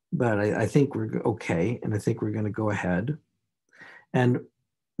 But I think we're okay, and I think we're going to go ahead. And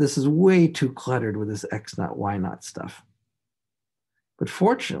this is way too cluttered with this x naught, y naught stuff. But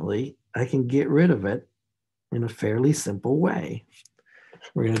fortunately, I can get rid of it in a fairly simple way.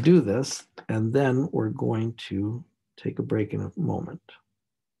 We're going to do this, and then we're going to take a break in a moment.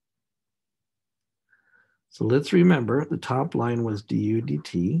 So let's remember the top line was du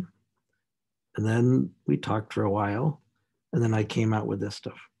dt, and then we talked for a while, and then I came out with this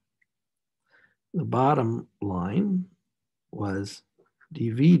stuff. The bottom line was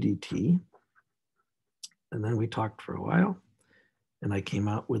dv dt, and then we talked for a while, and I came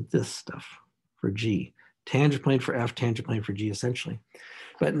out with this stuff for g. Tangent plane for f, tangent plane for g, essentially.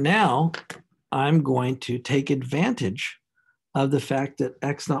 But now I'm going to take advantage of the fact that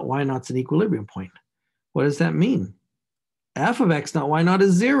x naught, y naught's an equilibrium point. What does that mean? F of x naught, y naught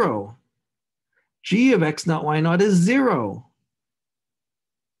is 0. G of x naught, y naught is 0.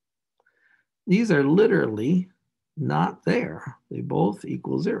 These are literally not there. They both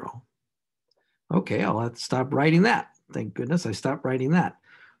equal 0. Okay, I'll have to stop writing that. Thank goodness I stopped writing that.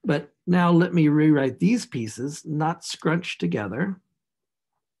 But now let me rewrite these pieces, not scrunched together.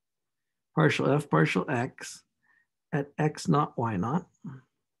 Partial f, partial x at x naught, y naught.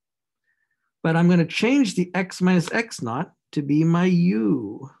 But I'm going to change the x minus x naught to be my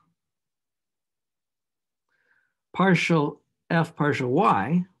u. Partial f, partial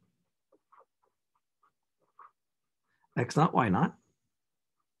y, x naught, y naught.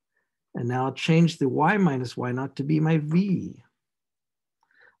 And now I'll change the y minus y naught to be my v.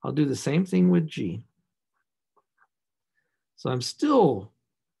 I'll do the same thing with g. So I'm still,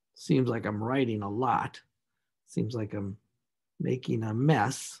 seems like I'm writing a lot. Seems like I'm making a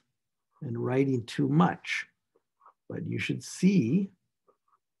mess and writing too much. But you should see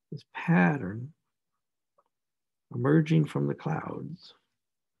this pattern emerging from the clouds.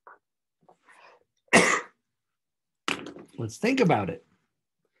 Let's think about it.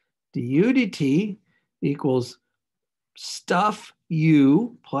 Du dt equals stuff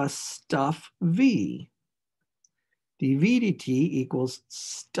u plus stuff v. dv dt equals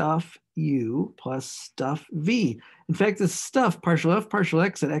stuff u plus stuff v. In fact, this stuff, partial f, partial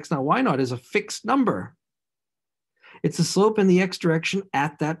x at x naught, y naught, is a fixed number. It's the slope in the x direction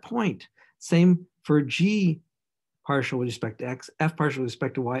at that point. Same for g partial with respect to x, f partial with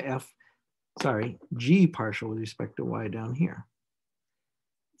respect to y, g partial with respect to y down here.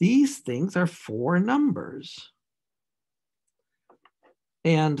 These things are 4 numbers.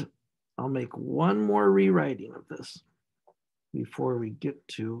 And I'll make one more rewriting of this before we get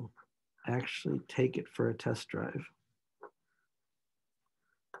to actually take it for a test drive.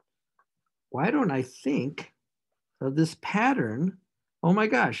 Why don't I think of this pattern? Oh my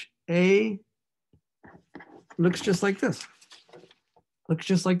gosh, A looks just like this. Looks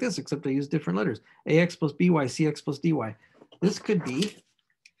just like this, except I use different letters. AX plus BY, CX plus DY. This could be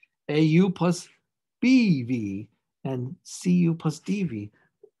AU plus BV and CU plus DV.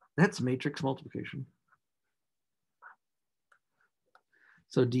 That's matrix multiplication.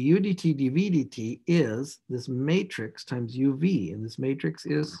 So du dt dv dt is this matrix times uv, and this matrix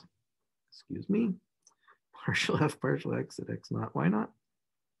is, excuse me, partial f partial x at x naught y naught,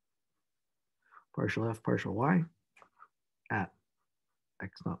 partial f partial y at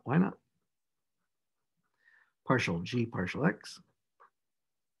x naught y naught, partial g partial x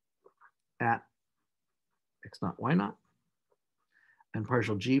at x naught y naught, and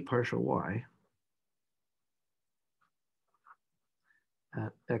partial g partial y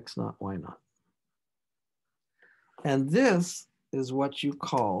at x naught y naught. And this is what you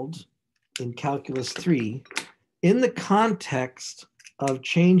called in calculus 3 in the context of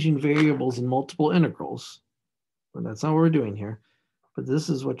changing variables in multiple integrals. But that's not what we're doing here. But this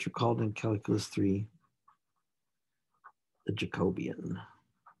is what you called in calculus 3 the Jacobian.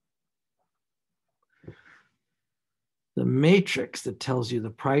 The matrix that tells you the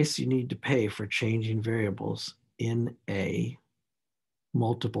price you need to pay for changing variables in a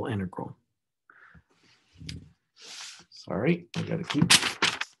multiple integral. Sorry, I gotta keep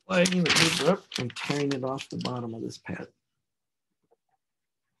sliding the paper up and tearing it off the bottom of this pad.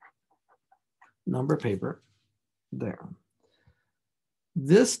 Number paper, there.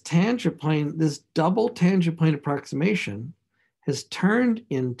 This tangent plane, this double tangent plane approximation has turned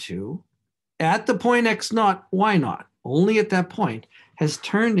into, at the point x naught, y naught, only at that point, has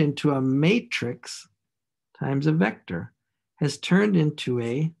turned into a matrix times a vector, has turned into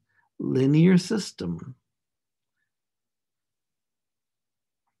a linear system.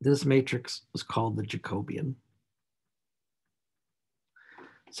 This matrix was called the Jacobian.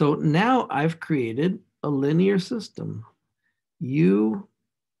 So now I've created a linear system. U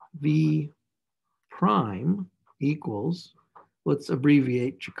v prime equals, let's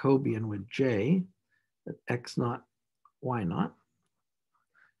abbreviate Jacobian with J, at x naught, y naught,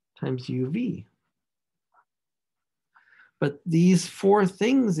 times uv. But these four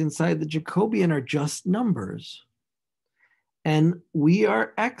things inside the Jacobian are just numbers. And we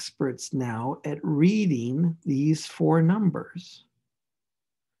are experts now at reading these four numbers.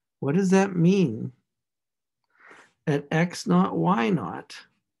 What does that mean? At x naught, y naught,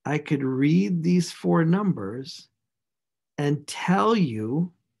 I could read these four numbers and tell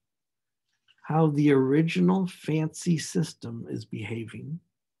you how the original fancy system is behaving.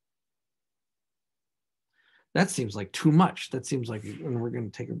 That seems like too much. That seems like, and we're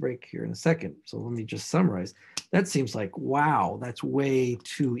going to take a break here in a second. So let me just summarize. That seems like, wow, that's way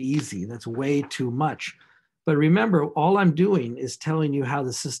too easy. That's way too much. But remember, all I'm doing is telling you how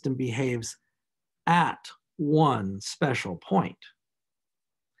the system behaves at one special point.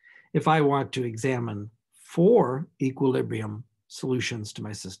 If I want to examine 4 equilibrium solutions to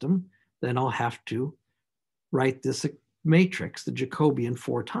my system, then I'll have to write this matrix, the Jacobian,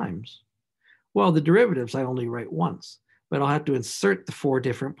 4 times. Well, the derivatives I only write once, but I'll have to insert the 4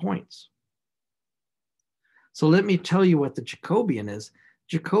 different points. So let me tell you what the Jacobian is.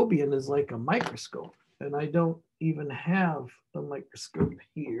 Jacobian is like a microscope, and I don't even have a microscope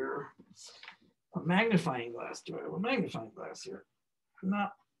here. A magnifying glass. Do I have a magnifying glass here?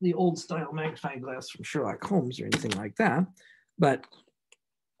 Not the old style magnifying glass from Sherlock Holmes or anything like that, but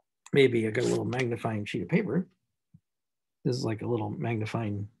maybe I got a little magnifying sheet of paper. This is like a little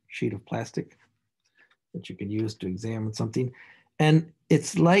magnifying sheet of plastic that you could use to examine something. And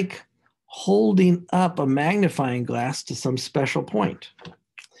it's like holding up a magnifying glass to some special point.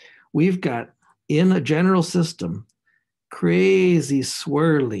 We've got, in a general system, crazy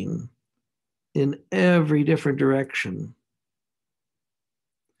swirling in every different direction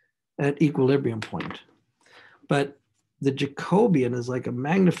at equilibrium point. But the Jacobian is like a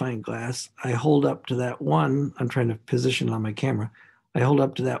magnifying glass. I hold up to that one, I'm trying to position it on my camera. I hold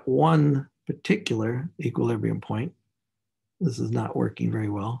up to that one particular equilibrium point. This is not working very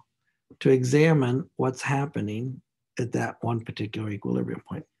well, to examine what's happening at that one particular equilibrium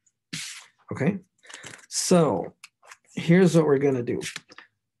point. Okay, so here's what we're going to do.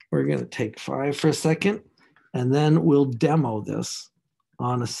 We're going to take 5 for a second, and then we'll demo this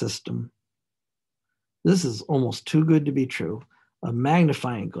on a system. This is almost too good to be true. A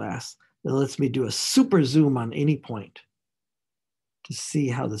magnifying glass that lets me do a super zoom on any point to see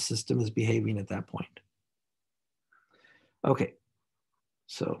how the system is behaving at that point. Okay,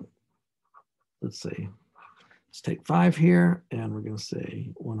 so let's say, let's take 5 here, and we're going to say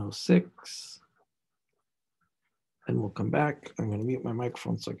 106. And we'll come back. I'm going to mute my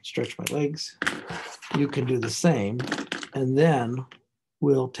microphone so I can stretch my legs. You can do the same. And then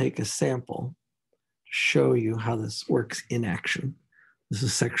we'll take a sample to show you how this works in action. This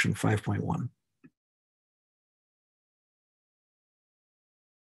is section 5.1.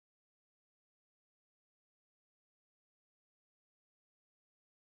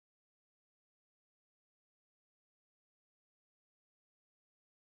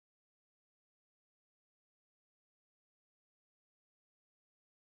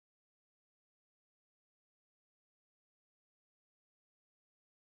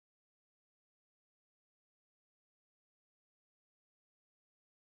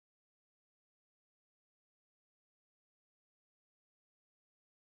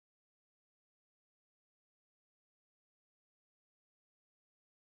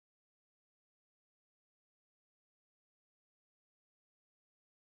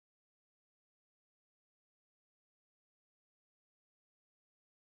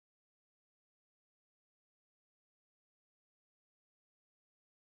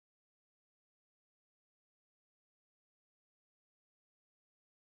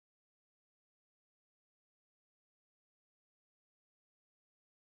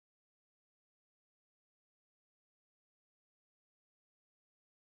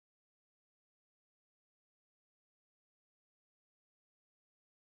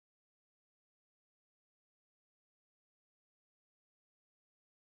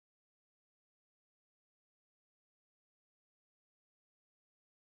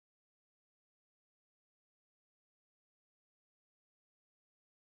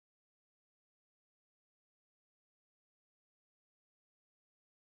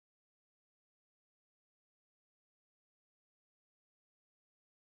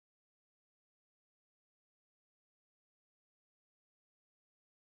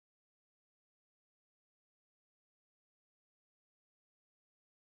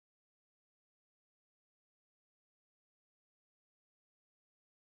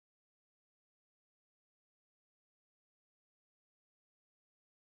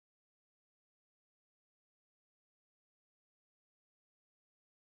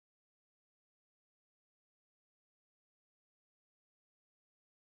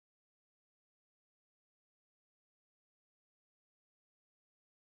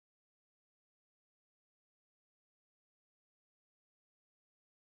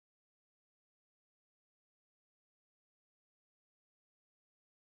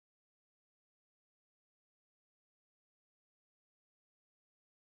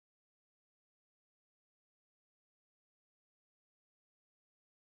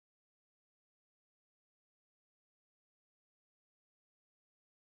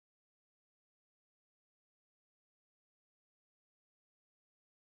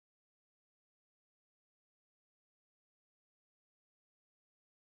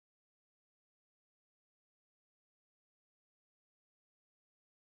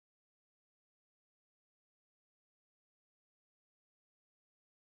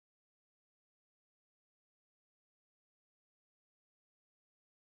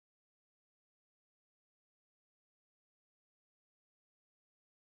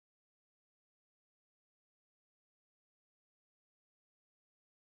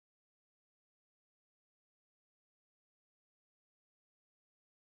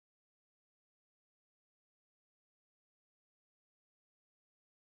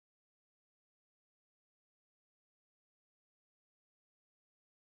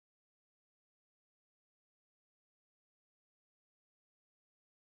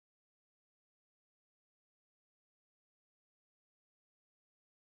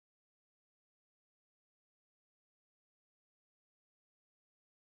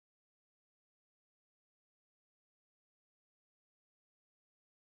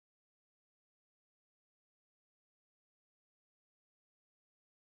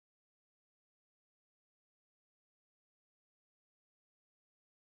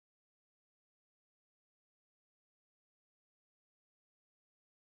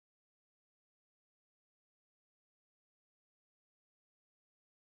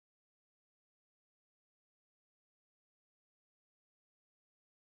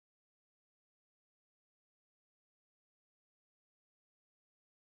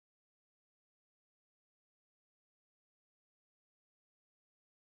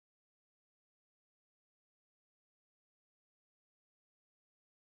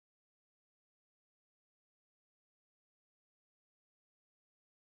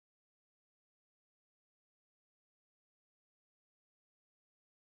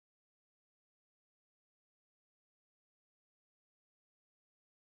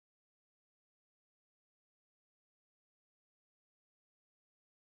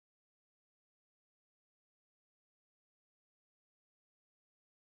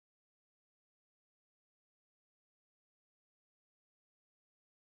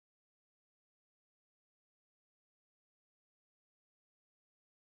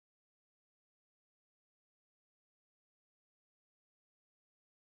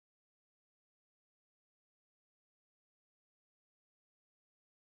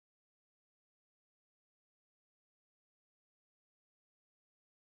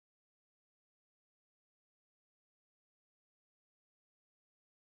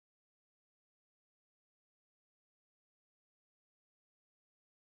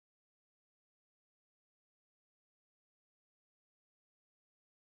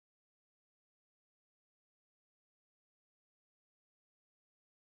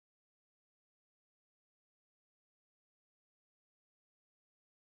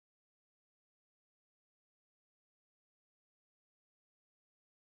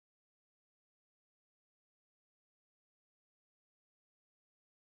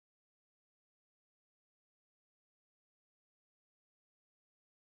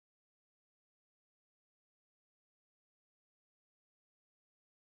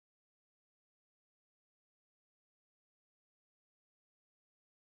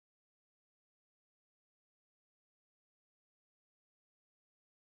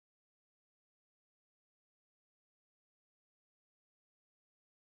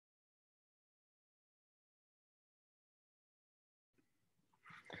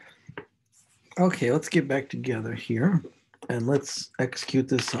 Okay, let's get back together here and let's execute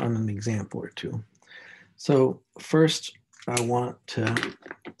this on an example or two. So first, I want to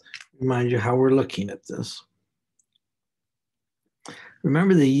remind you how we're looking at this.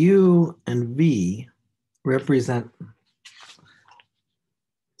 Remember the U and V represent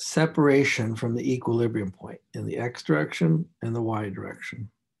separation from the equilibrium point in the X direction and the Y direction.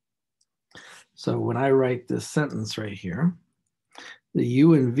 So when I write this sentence right here, the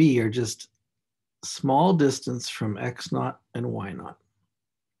U and V are just small distance from X naught and Y naught.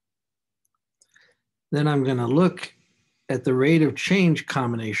 Then I'm going to look at the rate of change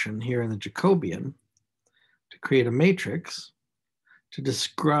combination here in the Jacobian to create a matrix to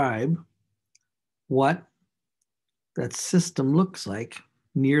describe what that system looks like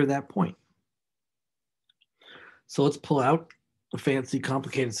near that point. So let's pull out a fancy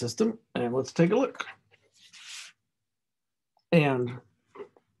complicated system and let's take a look. And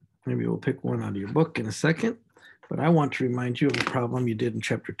maybe we'll pick one out of your book in a second, but I want to remind you of a problem you did in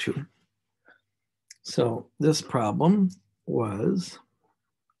chapter 2. So this problem was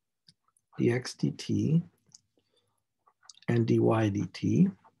dx dt and dy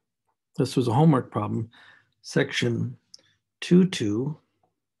dt. This was a homework problem, section 2.2,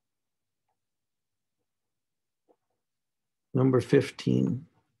 number 15,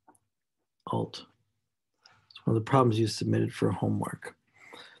 alt. It's one of the problems you submitted for homework.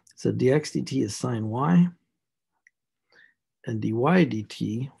 So dx dt is sine y, and dy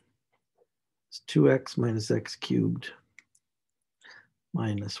dt is 2x minus x cubed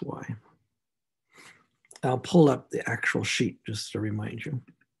minus y. I'll pull up the actual sheet just to remind you.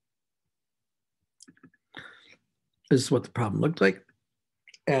 This is what the problem looked like,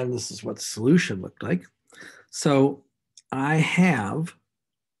 and this is what the solution looked like. So I have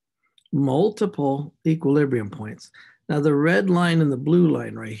multiple equilibrium points. Now the red line and the blue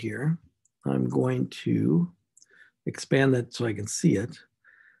line right here, I'm going to expand that so I can see it.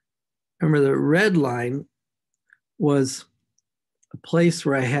 Remember, the red line was a place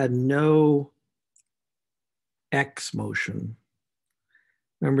where I had no x motion.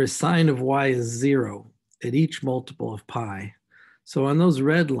 Remember, sine of y is 0 at each multiple of pi. So on those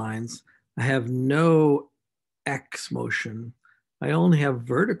red lines, I have no x motion. I only have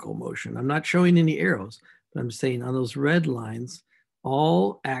vertical motion. I'm not showing any arrows, but I'm saying on those red lines,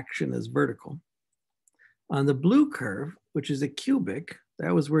 all action is vertical. On the blue curve, which is a cubic,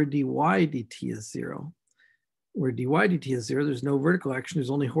 that was where dy dt is 0. Where dy dt is 0, there's no vertical action,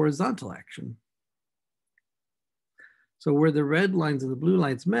 there's only horizontal action. So where the red lines and the blue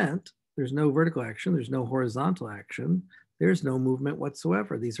lines met, there's no vertical action, there's no horizontal action, there's no movement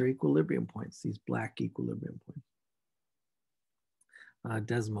whatsoever. These are equilibrium points, these black equilibrium points.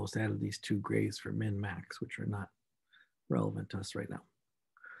 Desmos added these two grays for min max, which are not relevant to us right now.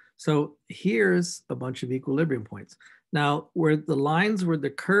 So here's a bunch of equilibrium points. Now, where the lines were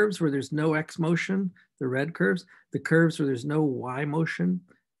the curves where there's no x motion, the red curves, the curves where there's no y motion,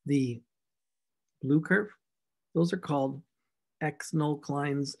 the blue curve, those are called x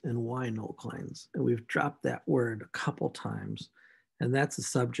nullclines and y nullclines. And we've dropped that word a couple times. And that's the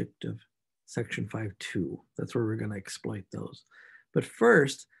subject of section 5.2. That's where we're going to exploit those. But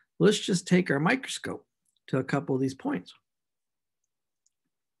first, let's just take our microscope to a couple of these points.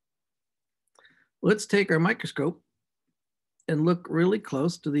 Let's take our microscope and look really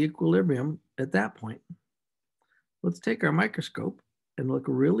close to the equilibrium at that point. Let's take our microscope and look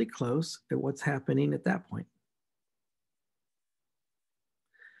really close at what's happening at that point.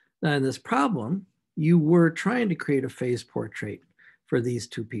 Now in this problem, you were trying to create a phase portrait for these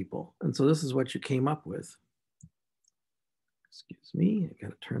two people. And so this is what you came up with. Excuse me, I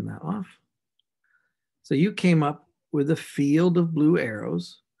gotta turn that off. So you came up with a field of blue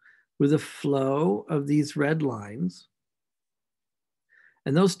arrows with a flow of these red lines.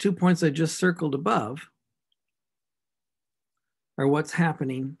 And those 2 points I just circled above are what's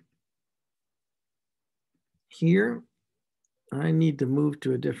happening here. I need to move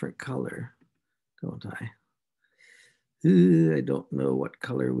to a different color, don't I? I don't know what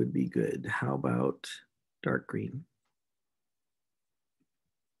color would be good. How about dark green?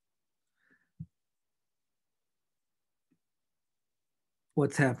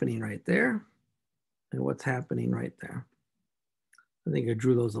 What's happening right there and what's happening right there. I think I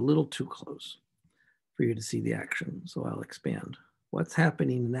drew those a little too close for you to see the action, so I'll expand. What's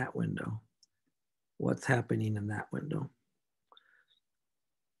happening in that window? What's happening in that window?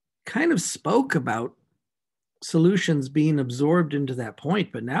 Kind of spoke about solutions being absorbed into that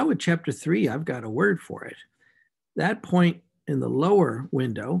point, but now with chapter 3, I've got a word for it. That point in the lower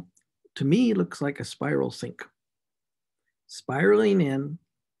window, to me, looks like a spiral sink. Spiraling in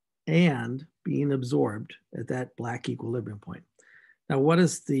and being absorbed at that black equilibrium point. Now, what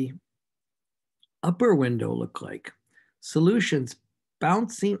does the upper window look like? Solutions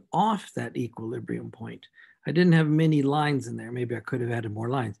bouncing off that equilibrium point. I didn't have many lines in there. Maybe I could have added more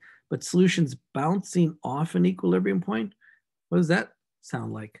lines, but solutions bouncing off an equilibrium point, what does that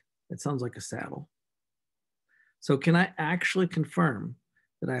sound like? It sounds like a saddle. So can I actually confirm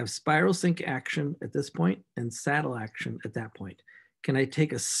that I have spiral sink action at this point and saddle action at that point? Can I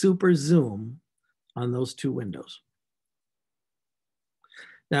take a super zoom on those two windows?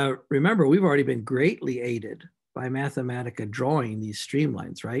 Now, remember, we've already been greatly aided by Mathematica drawing these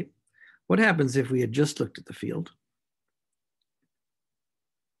streamlines, right? What happens if we had just looked at the field?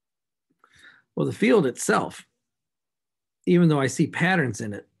 Well, the field itself, even though I see patterns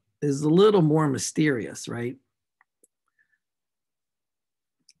in it, is a little more mysterious, right?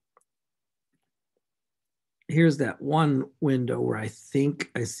 Here's that one window where I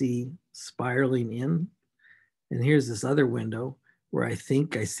think I see spiraling in. And here's this other window where I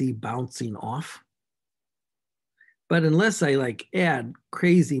think I see bouncing off. But unless I like add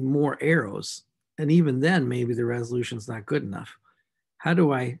crazy more arrows, and even then maybe the resolution's not good enough, how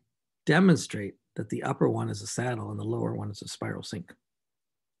do I demonstrate that the upper one is a saddle and the lower one is a spiral sink?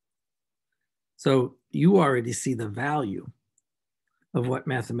 So you already see the value of what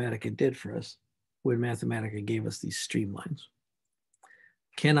Mathematica did for us when Mathematica gave us these streamlines.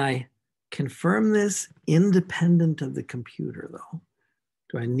 Can I confirm this independent of the computer, though?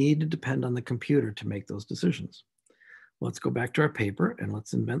 Do I need to depend on the computer to make those decisions? Let's go back to our paper and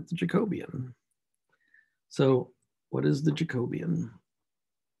let's invent the Jacobian. So what is the Jacobian?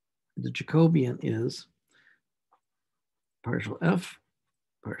 The Jacobian is partial f,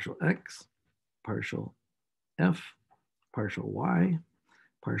 partial x, partial f, partial y,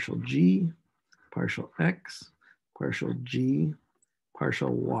 partial g, partial x, partial g,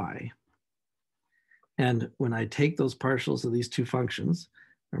 partial y. And when I take those partials of these two functions,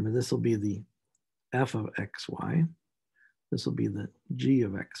 remember this will be the f of xy, this will be the g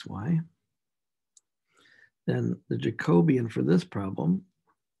of xy. Then the Jacobian for this problem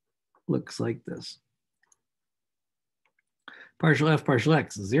looks like this. Partial f partial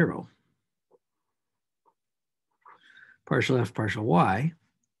x is 0. Partial f partial y,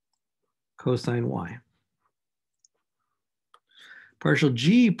 cosine y. Partial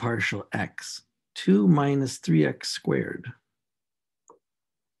g partial x, 2 minus 3x squared.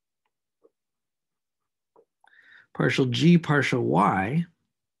 Partial g partial y,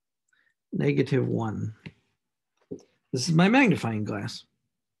 negative 1. This is my magnifying glass,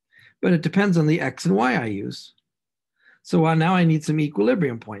 but it depends on the x and y I use. So now I need some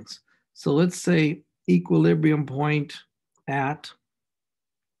equilibrium points. So let's say equilibrium point at,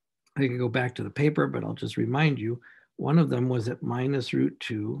 I could go back to the paper, but I'll just remind you, one of them was at minus root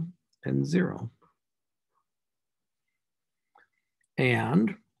 2 and 0.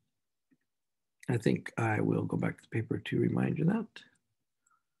 And I think I will go back to the paper to remind you that.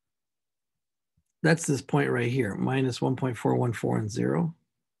 That's this point right here, minus 1.414 and 0.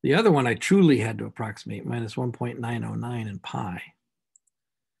 The other one I truly had to approximate, minus 1.909 and pi.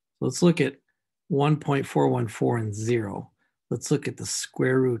 Let's look at 1.414 and 0. Let's look at the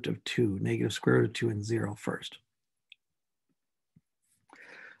square root of 2, negative square root of 2 and 0 first.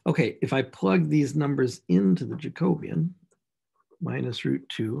 Okay, if I plug these numbers into the Jacobian, minus root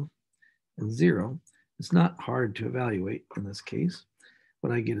 2 and 0, it's not hard to evaluate in this case.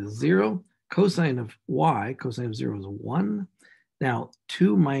 What I get is 0. Cosine of y, cosine of 0 is 1. Now,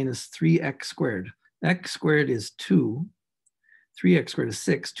 2 minus 3x squared. X squared is 2. 3x squared is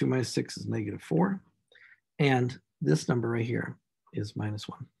 6. 2 minus 6 is negative 4. And this number right here is minus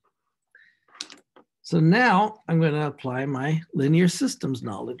 1. So now I'm going to apply my linear systems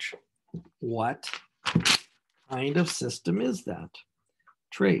knowledge. What kind of system is that?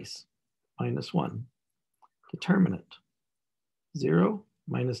 Trace, minus 1. Determinant, 0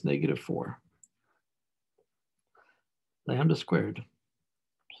 minus negative 4. Lambda squared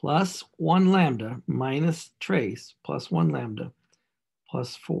plus 1 lambda minus trace plus 1 lambda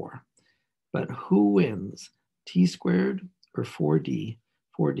plus 4. But who wins? T squared or 4D?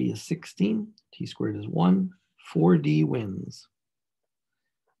 4D is 16. T squared is 1. 4D wins.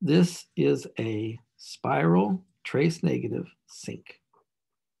 This is a spiral trace negative sink.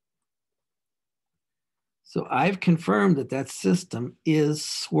 So I've confirmed that that system is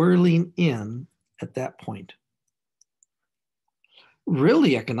swirling in at that point.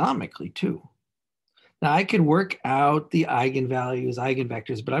 Really economically too. Now I could work out the eigenvalues,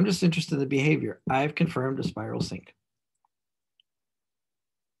 eigenvectors, but I'm just interested in the behavior. I've confirmed a spiral sink.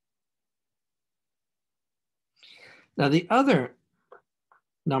 Now the other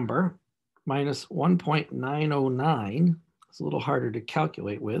number, minus 1.909. It's a little harder to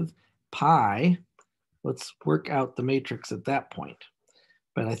calculate with. Pi, let's work out the matrix at that point.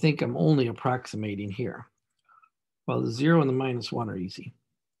 But I think I'm only approximating here. Well, the 0 and the minus 1 are easy.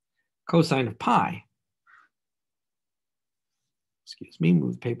 Cosine of pi, excuse me,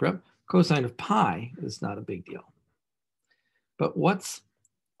 move the paper up. Cosine of pi is not a big deal. But what's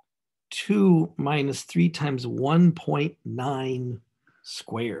 2 minus 3 times 1.9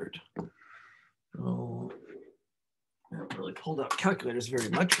 squared? Oh, I haven't really pulled out calculators very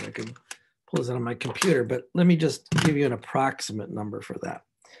much. I could pull this out on my computer, but let me just give you an approximate number for that.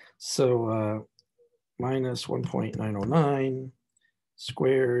 So minus 1.909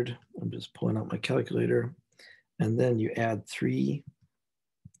 squared. I'm just pulling out my calculator. And then you add 3.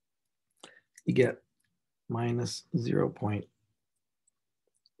 You get minus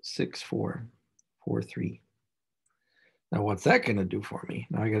 0.6443. Now, what's that going to do for me?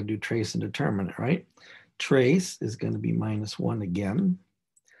 Now I got to do trace and determinant, right? Trace is going to be minus 1 again.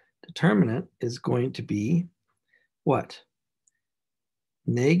 Determinant is going to be what?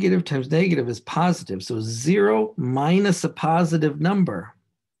 Negative times negative is positive. So 0 minus a positive number.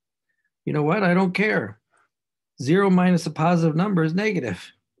 You know what? I don't care. 0 minus a positive number is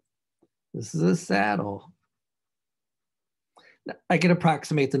negative. This is a saddle. I can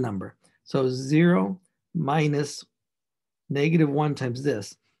approximate the number. So 0 minus negative 1 times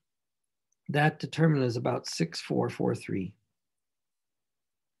this. That determinant is about 6443.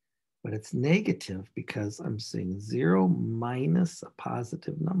 But it's negative because I'm saying 0 minus a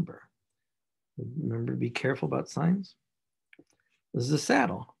positive number. Remember, be careful about signs. This is a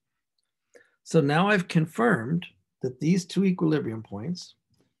saddle. So now I've confirmed that these two equilibrium points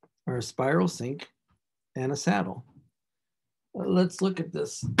are a spiral sink and a saddle. Let's look at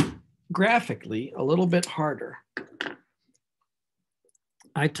this graphically a little bit harder.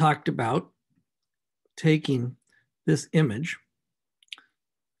 I talked about taking this image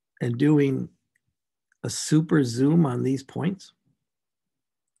and doing a super zoom on these points.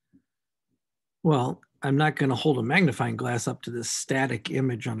 Well, I'm not going to hold a magnifying glass up to this static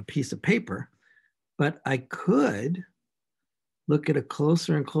image on a piece of paper, but I could look at a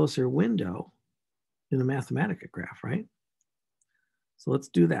closer and closer window in the Mathematica graph, right? So let's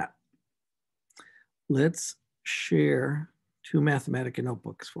do that. Let's share 2 Mathematica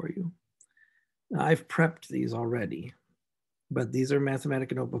notebooks for you. Now, I've prepped these already, but these are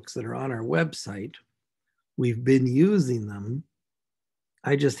Mathematica notebooks that are on our website. We've been using them.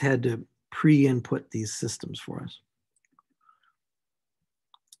 I just had to pre-input these systems for us.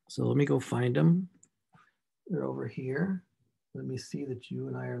 So let me go find them. They're over here. Let me see that you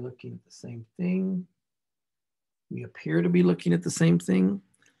and I are looking at the same thing. We appear to be looking at the same thing.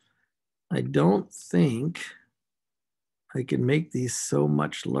 I don't think I can make these so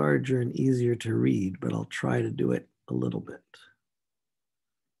much larger and easier to read, but I'll try to do it a little bit.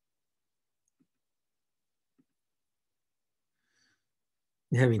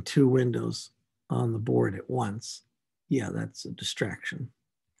 Having 2 windows on the board at once, yeah, that's a distraction.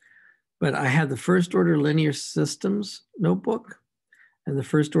 But I have the first order linear systems notebook and the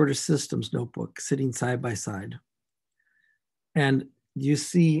first order systems notebook sitting side by side. And you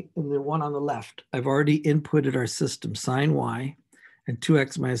see in the one on the left, I've already inputted our system sine y and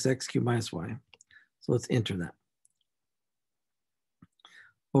 2x minus x cubed minus y. So let's enter that.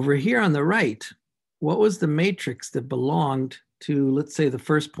 Over here on the right, what was the matrix that belonged to, let's say, the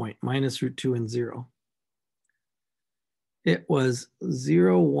first point, minus root 2 and 0? It was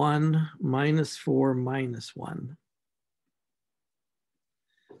 0, 1, minus 4, minus 1.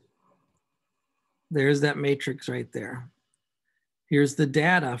 There's that matrix right there. Here's the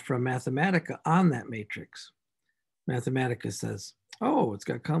data from Mathematica on that matrix. Mathematica says, oh, it's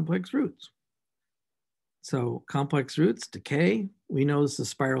got complex roots. So complex roots, decay, we know this is a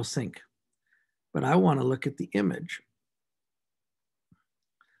spiral sink. But I want to look at the image.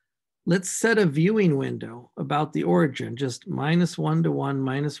 Let's set a viewing window about the origin, just minus 1 to 1,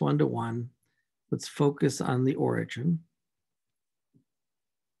 minus 1 to 1. Let's focus on the origin.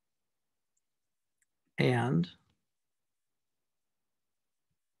 And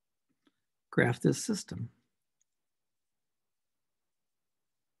graph this system.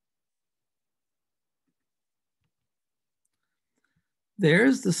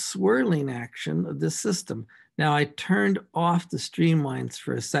 There's the swirling action of this system. Now I turned off the streamlines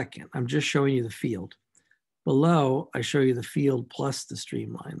for a second. I'm just showing you the field. Below, I show you the field plus the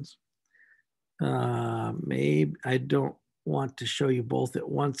streamlines. Maybe I don't want to show you both at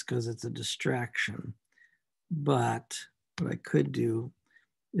once because it's a distraction. But what I could do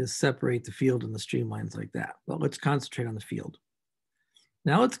is separate the field and the streamlines like that. But let's concentrate on the field.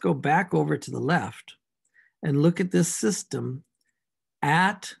 Now let's go back over to the left and look at this system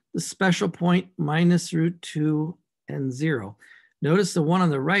at the special point minus root 2 and 0. Notice the one on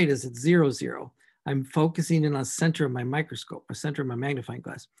the right is at 0, 0. I'm focusing in on the center of my microscope, or center of my magnifying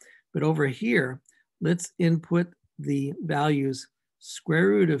glass. But over here, let's input the values square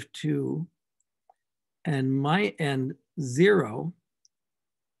root of 2 and 0.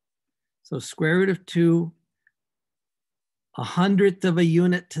 So square root of 2, 1/100th of a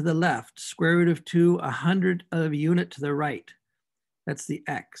unit to the left, square root of 2, 100th of a unit to the right. That's the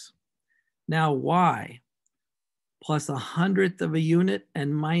x. Now y, plus 100th of a unit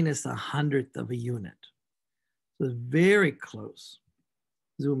and minus 100th of a unit. So it's very close.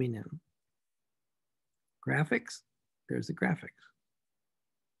 Zooming in. Graphics, there's the graphics.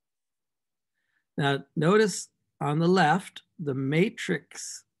 Now notice on the left, the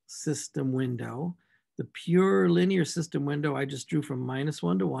matrix system window, the pure linear system window, I just drew from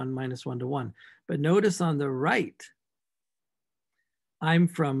 -1 to 1, -1 to 1. But notice on the right, I'm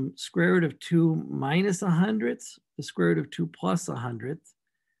from square root of 2 minus 100th to square root of 2 plus 100th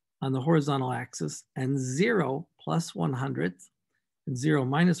on the horizontal axis, and 0 plus 100th and 0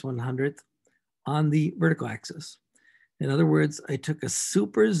 minus 100th on the vertical axis. In other words, I took a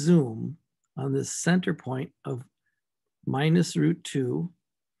super zoom on the center point of minus root 2.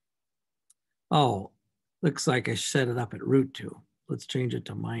 Oh, looks like I set it up at root 2. Let's change it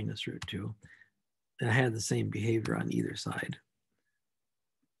to minus root 2. It had the same behavior on either side.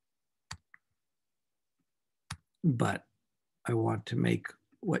 But I want to make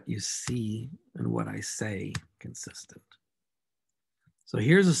what you see and what I say consistent. So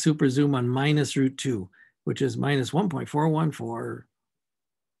here's a super zoom on minus root 2, which is minus 1.414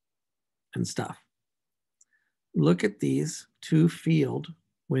 and stuff. Look at these two field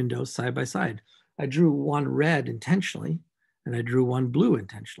windows side by side. I drew one red intentionally, and I drew one blue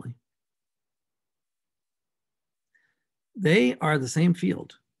intentionally. They are the same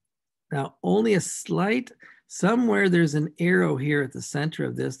field. Now, only a slight, somewhere there's an arrow here at the center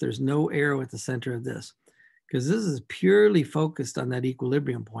of this. There's no arrow at the center of this, because this is purely focused on that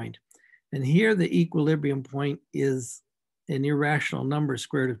equilibrium point. And here the equilibrium point is an irrational number,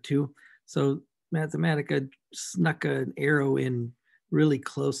 square root of 2. So Mathematica snuck an arrow in really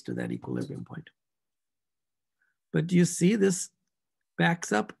close to that equilibrium point. But do you see this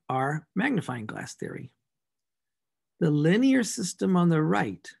backs up our magnifying glass theory? The linear system on the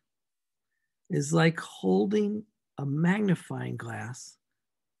right is like holding a magnifying glass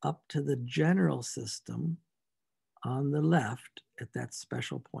up to the general system on the left at that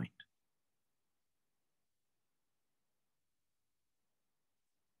special point.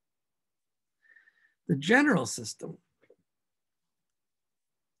 The general system,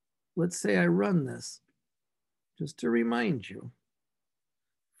 let's say I run this, just to remind you,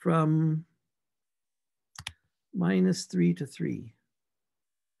 from -3 to 3,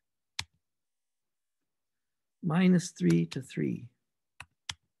 -3 to 3.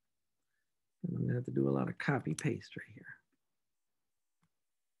 And I'm gonna have to do a lot of copy paste right here.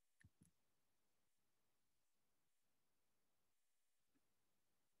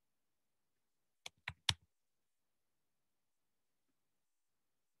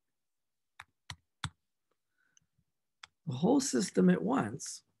 The whole system at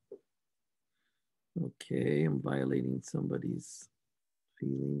once. Okay, I'm violating somebody's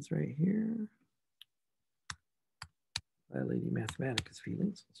feelings right here. Violating Mathematica's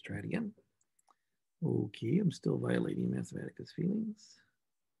feelings. Let's try it again. Okay, I'm still violating Mathematica's feelings.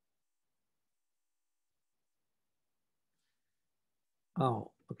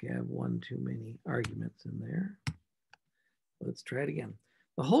 Oh, okay, I have one too many arguments in there. Let's try it again.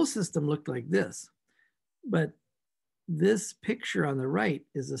 The whole system looked like this, but this picture on the right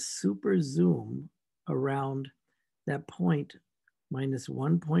is a super zoom around that point minus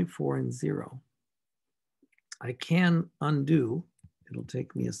 1.4 and 0. I can undo. It'll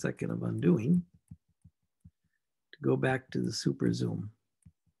take me a second of undoing to go back to the super zoom.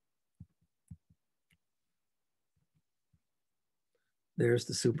 There's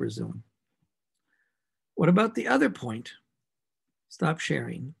the super zoom. What about the other point? Stop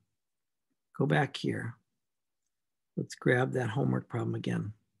sharing. Go back here. Let's grab that homework problem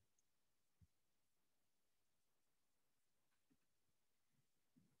again.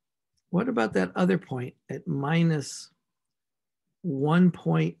 What about that other point at minus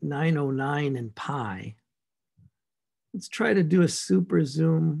 1.909 in pi? Let's try to do a super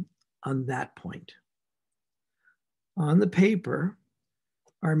zoom on that point. On the paper,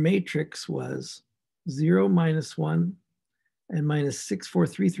 our matrix was 0, -1, and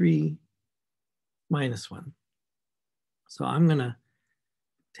 -6433 -1. So I'm gonna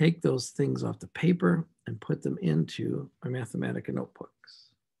take those things off the paper and put them into my Mathematica notebooks.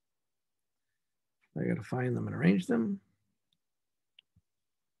 I got to find them and arrange them.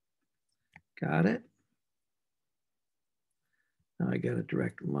 Got it. Now I got to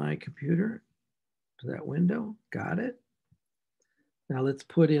direct my computer to that window. Got it. Now let's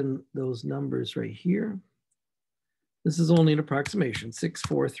put in those numbers right here. This is only an approximation,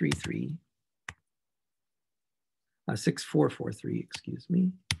 6443. 6443, excuse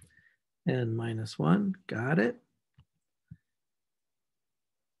me. And -1, got it.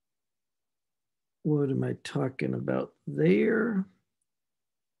 What am I talking about there?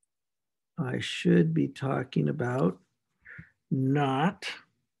 I should be talking about not,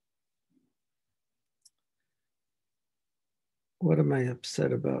 what am I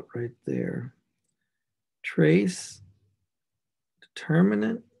upset about right there? Trace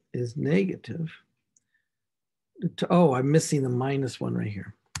determinant is negative. Oh, I'm missing the -1 right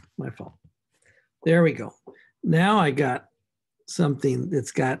here. My fault. There we go. Now I got something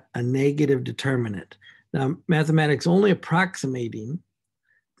that's got a negative determinant. Now, mathematics only approximating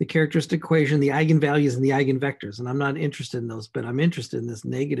the characteristic equation, the eigenvalues, and the eigenvectors. And I'm not interested in those, but I'm interested in this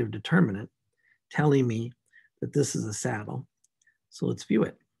negative determinant telling me that this is a saddle. So let's view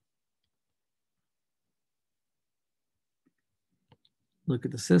it. Look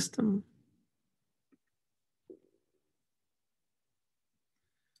at the system.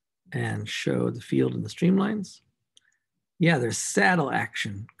 And show the field and the streamlines. Yeah, there's saddle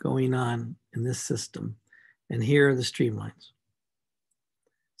action going on in this system. And here are the streamlines.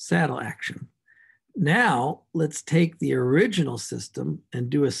 Saddle action. Now, let's take the original system and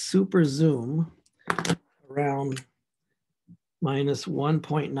do a super zoom around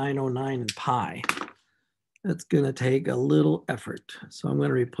 -1.909 in pi. That's going to take a little effort. So I'm going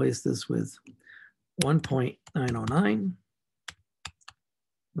to replace this with 1.909.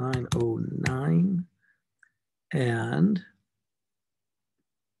 909 and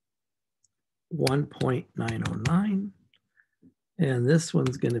 1.909. And this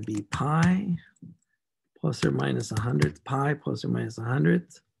one's going to be pi plus or minus 100th, pi plus or minus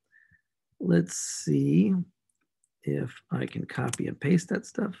 100th. Let's see if I can copy and paste that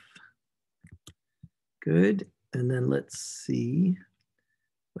stuff. Good. And then let's see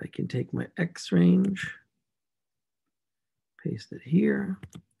if I can take my X range, paste it here,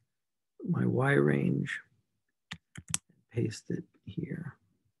 my Y range, paste it here.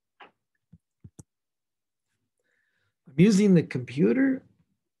 I'm using the computer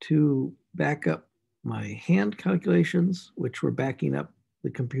to back up my hand calculations, which were backing up the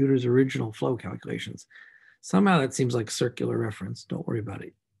computer's original flow calculations. Somehow that seems like circular reference. Don't worry about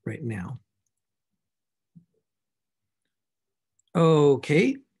it right now.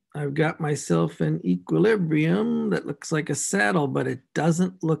 Okay, I've got myself an equilibrium that looks like a saddle, but it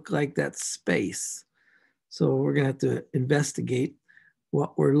doesn't look like that space. So we're gonna have to investigate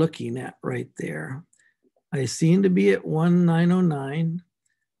what we're looking at right there. I seem to be at 1909.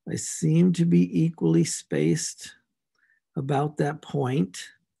 I seem to be equally spaced about that point.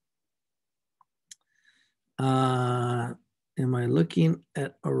 Am I looking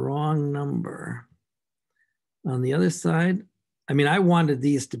at a wrong number? On the other side, I mean, I wanted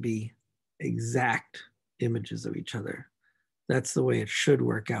these to be exact images of each other. That's the way it should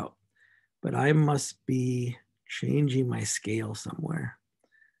work out. But I must be changing my scale somewhere.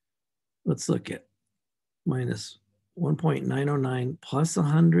 Let's look at minus 1.909 plus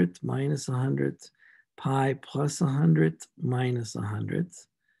 100th minus 100th, pi plus 100th minus 100th.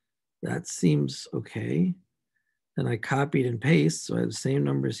 That seems okay. Then I copied and pasted, so I have the same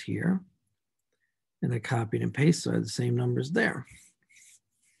numbers here. And I copied and pasted, so I have the same numbers there.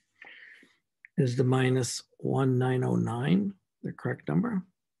 Is the minus 1909 the correct number?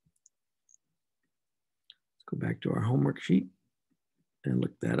 Let's go back to our homework sheet and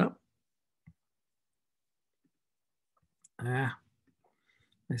look that up. I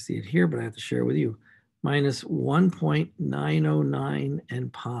see it here, but I have to share with you. Minus 1.909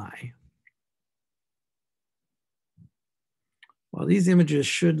 and pi. Well, these images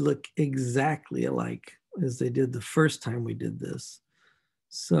should look exactly alike as they did the first time we did this.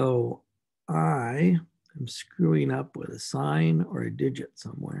 So I am screwing up with a sign or a digit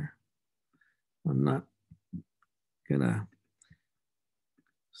somewhere. I'm not gonna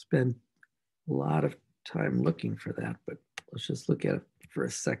spend a lot of time looking for that, but let's just look at it for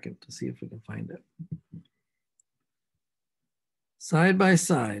a second to see if we can find it. Side by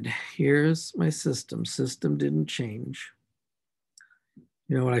side, here's my system. System didn't change.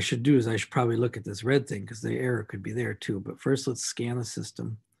 You know what I should do is I should probably look at this red thing because the error could be there too. But first, let's scan the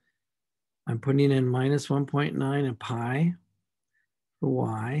system. I'm putting in minus 1.9 and pi for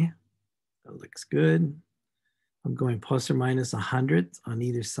y. That looks good. I'm going plus or minus 100 on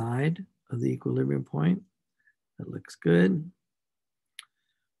either side of the equilibrium point. That looks good.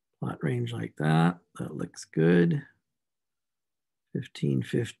 Plot range like that. That looks good. 15,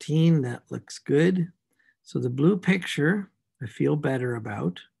 15. That looks good. So the blue picture, I feel better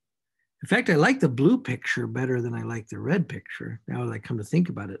about. In fact, I like the blue picture better than I like the red picture. Now that I come to think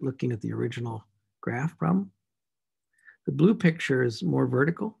about it, looking at the original graph problem. The blue picture is more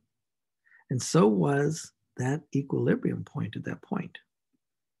vertical. And so was that equilibrium point at that point.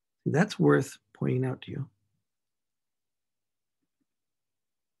 That's worth pointing out to you.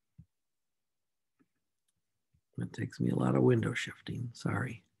 It takes me a lot of window shifting,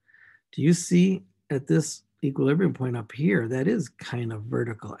 sorry. Do you see at this equilibrium point up here, that is kind of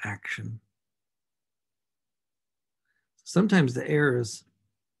vertical action. Sometimes the error is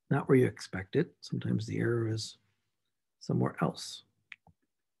not where you expect it. Sometimes the error is somewhere else.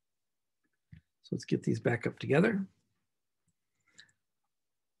 So let's get these back up together.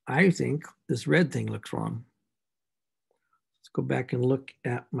 I think this red thing looks wrong. Let's go back and look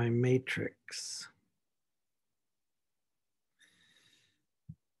at my matrix.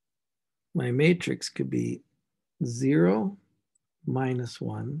 My matrix could be 0,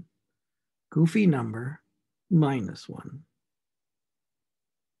 -1, goofy number, -1.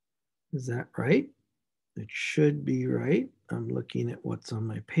 Is that right? It should be right. I'm looking at what's on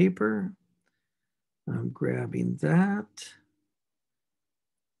my paper. I'm grabbing that.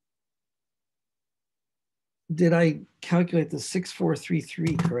 Did I calculate the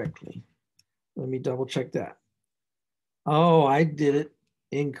 6433 correctly? Let me double check that. Oh, I did it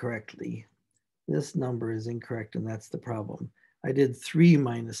incorrectly. This number is incorrect, and that's the problem. I did 3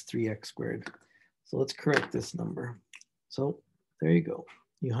 minus 3x squared. So let's correct this number. So there you go.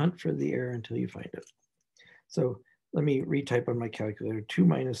 You hunt for the error until you find it. So let me retype on my calculator. 2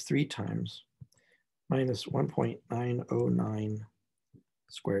 minus 3 times minus 1.909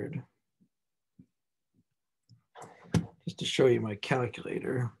 squared. Just to show you my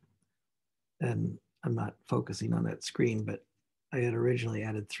calculator. And I'm not focusing on that screen, but I had originally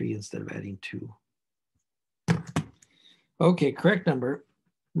added 3 instead of adding 2. Okay, correct number,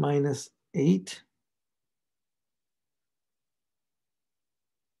 minus 8.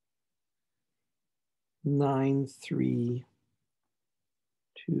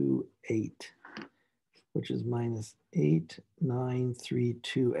 $9,328, which is minus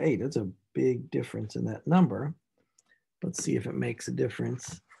 89328. That's a big difference in that number. Let's see if it makes a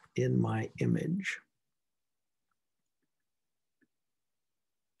difference in my image.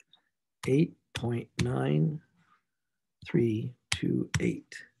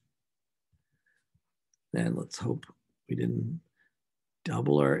 8.9328. Then let's hope we didn't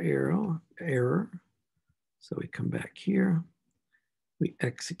double our error. So we come back here, we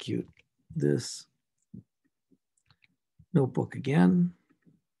execute this notebook again.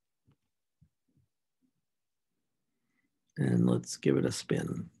 And let's give it a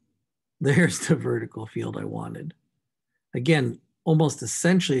spin. There's the vertical field I wanted. Again, almost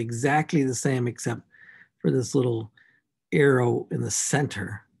essentially exactly the same, except for this little arrow in the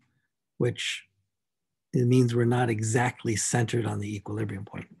center, which it means we're not exactly centered on the equilibrium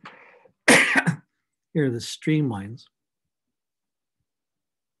point. Here are the streamlines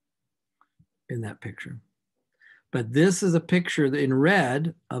in that picture. But this is a picture in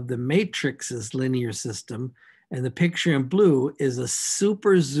red of the matrix's linear system, and the picture in blue is a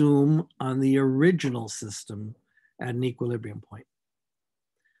super zoom on the original system at an equilibrium point.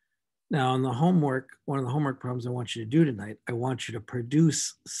 Now, on the homework, one of the homework problems I want you to do tonight, I want you to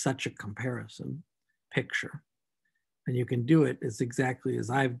produce such a comparison picture. And you can do it as exactly as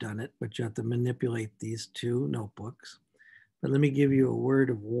I've done it, but you have to manipulate these two notebooks. But let me give you a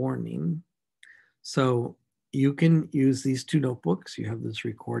word of warning. So you can use these two notebooks. You have this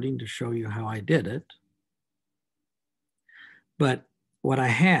recording to show you how I did it. But what I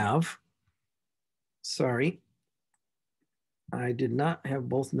have, sorry, I did not have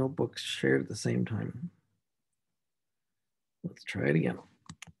both notebooks shared at the same time. Let's try it again.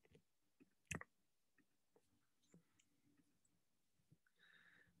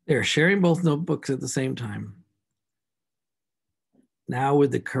 They're sharing both notebooks at the same time. Now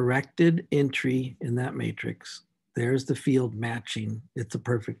with the corrected entry in that matrix, there's the field matching. It's a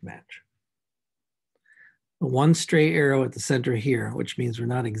perfect match. One stray arrow at the center here, which means we're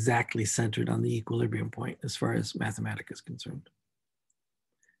not exactly centered on the equilibrium point as far as mathematics is concerned.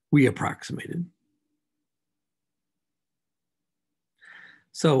 We approximated.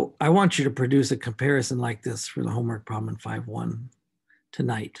 So I want you to produce a comparison like this for the homework problem in 5.1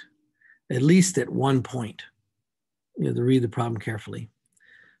 tonight, at least at one point. You have to read the problem carefully.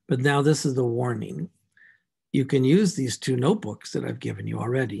 But now this is the warning. You can use these two notebooks that I've given you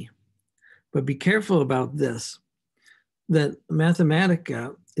already, but be careful about this, that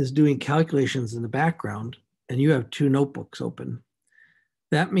Mathematica is doing calculations in the background and you have two notebooks open.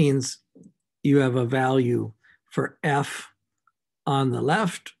 That means you have a value for F on the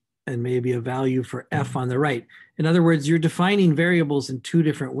left and maybe a value for F on the right. In other words, you're defining variables in two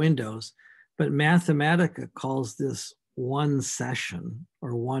different windows, but Mathematica calls this one session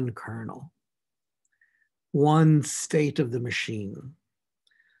or one kernel, one state of the machine.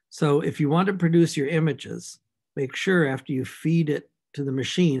 So if you want to produce your images, make sure after you feed it to the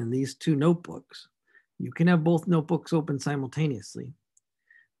machine in these two notebooks, you can have both notebooks open simultaneously,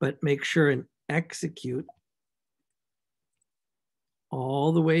 but make sure and execute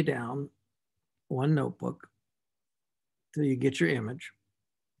all the way down one notebook till you get your image,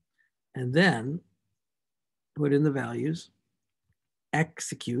 and then put in the values,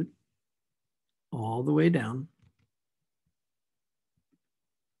 execute all the way down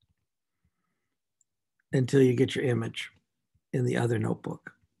until you get your image in the other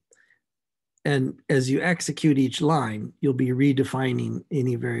notebook. And as you execute each line, you'll be redefining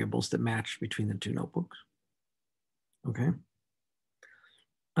any variables that match between the two notebooks. Okay.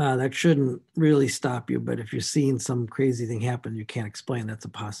 That shouldn't really stop you, but if you're seeing some crazy thing happen you can't explain, that's a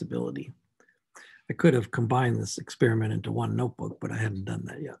possibility. I could have combined this experiment into one notebook, but I hadn't done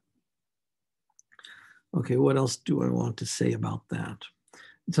that yet. Okay, what else do I want to say about that?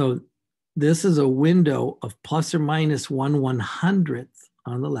 So this is a window of plus or minus 1/100th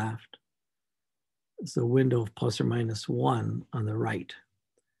on the left. It's a window of plus or minus 1 on the right.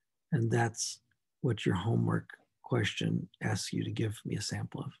 And that's what your homework question asks you to give me a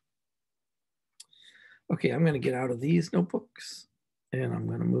sample of. Okay, I'm going to get out of these notebooks and I'm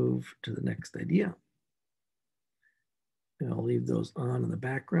going to move to the next idea. And I'll leave those on in the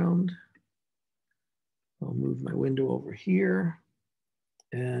background. I'll move my window over here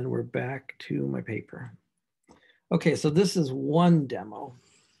and we're back to my paper. Okay, so this is one demo.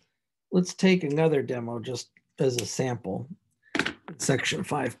 Let's take another demo just as a sample, section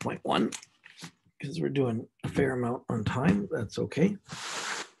 5.1, because we're doing a fair amount on time. That's okay.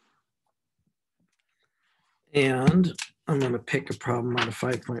 And I'm going to pick a problem out of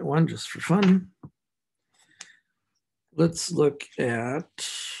 5.1 just for fun. Let's look at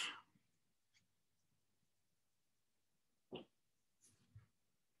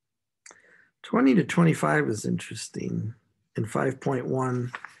 (20 to 25) is interesting in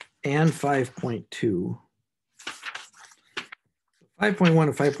 5.1 and 5.2. 5.1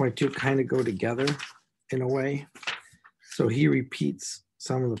 and 5.2 kind of go together in a way. So he repeats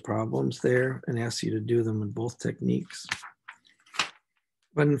some of the problems there and asks you to do them in both techniques.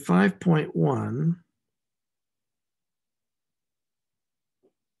 But in 5.1,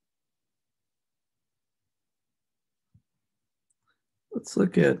 let's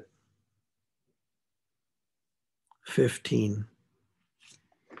look at 15.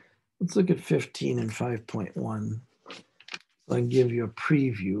 Let's look at 15 and 5.1. So I can give you a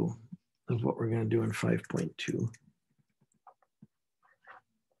preview of what we're going to do in 5.2.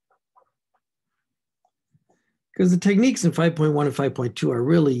 Because the techniques in 5.1 and 5.2 are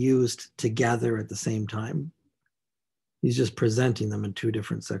really used together at the same time. He's just presenting them in two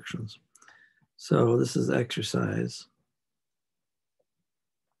different sections. So this is exercise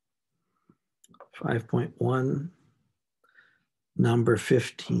 5.1, number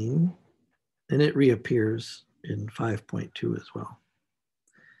 15, and it reappears in 5.2 as well.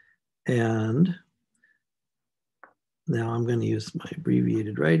 And now I'm going to use my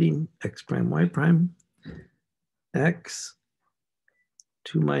abbreviated writing, x prime, y prime, x,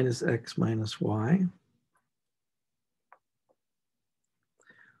 2 minus x minus y,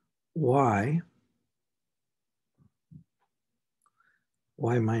 y,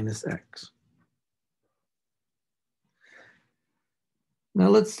 y minus x. Now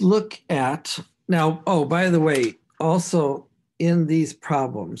let's look at, now, oh, by the way, also in these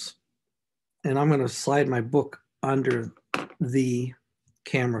problems, and I'm going to slide my book under the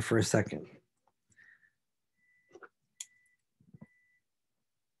camera for a second.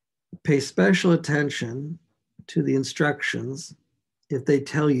 Pay special attention to the instructions if they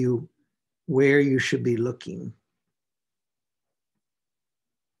tell you where you should be looking.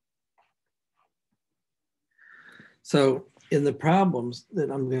 So in the problems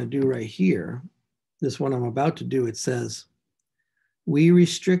that I'm going to do right here, this one I'm about to do, it says, we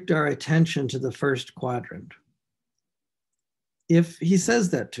restrict our attention to the first quadrant. If he says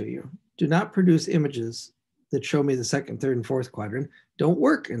that to you, do not produce images that show me the second, third, and fourth quadrant. Don't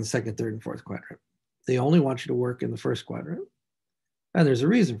work in the second, third, and fourth quadrant. They only want you to work in the first quadrant. And there's a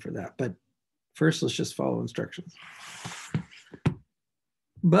reason for that, but first let's just follow instructions.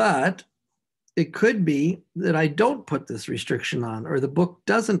 But it could be that I don't put this restriction on, or the book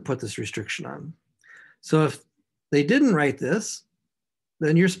doesn't put this restriction on. So if they didn't write this,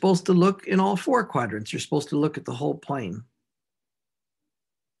 then you're supposed to look in all 4 quadrants. You're supposed to look at the whole plane.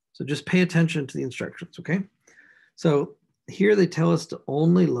 So just pay attention to the instructions, okay? So here they tell us to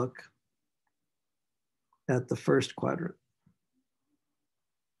only look at the first quadrant.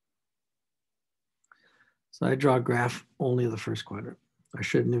 So I draw a graph only of the first quadrant. I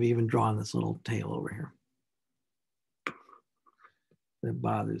shouldn't have even drawn this little tail over here. That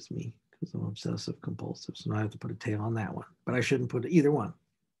bothers me because I'm obsessive compulsive. So now I have to put a tail on that one, but I shouldn't put either one.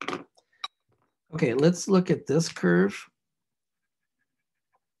 Okay, let's look at this curve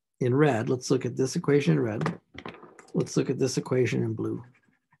in red. Let's look at this equation in red. Let's look at this equation in blue.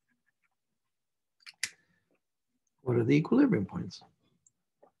 What are the equilibrium points?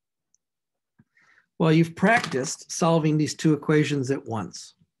 Well, you've practiced solving these 2 equations at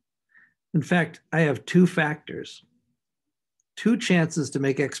once. In fact, I have 2 factors, 2 chances to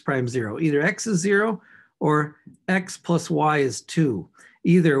make x prime 0. Either x is 0 or x plus y is 2.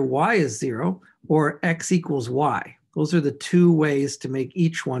 Either y is 0 or x equals y. Those are the 2 ways to make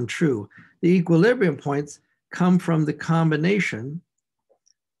each one true. The equilibrium points come from the combination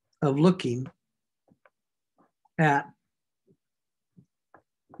of looking at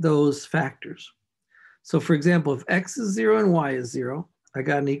those factors. So for example, if x is 0 and y is 0, I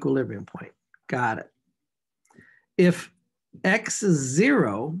got an equilibrium point. Got it. If x is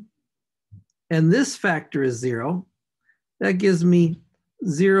 0 and this factor is 0, that gives me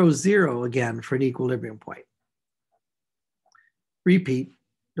 0, 0 again for an equilibrium point. Repeat,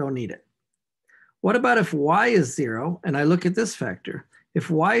 don't need it. What about if y is 0 and I look at this factor? If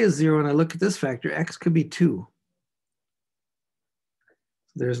y is 0 and I look at this factor, x could be 2.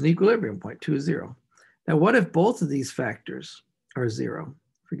 There's an equilibrium point, 2 is 0. Now, what if both of these factors are 0?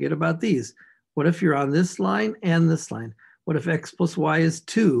 Forget about these. What if you're on this line and this line? What if x plus y is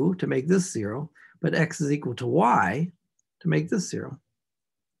 2 to make this 0, but x is equal to y to make this 0?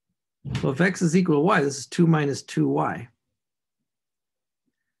 Well, if x is equal to y, this is 2 minus 2y,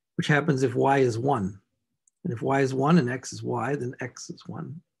 which happens if y is 1. And if y is 1 and x is y, then x is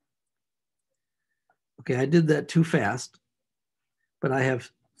 1. Okay, I did that too fast, but I have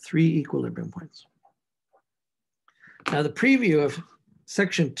 3 equilibrium points. Now, the preview of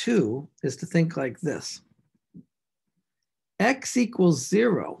section 2 is to think like this. X equals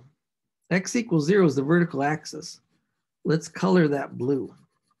 0. X equals 0 is the vertical axis. Let's color that blue.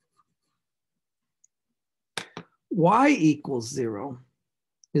 Y equals 0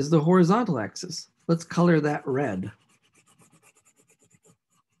 is the horizontal axis. Let's color that red.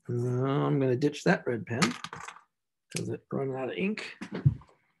 I'm going to ditch that red pen because it's running out of ink.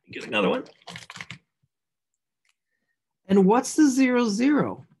 Get another one. And what's the 0,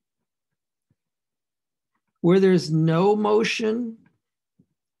 0? Where there's no motion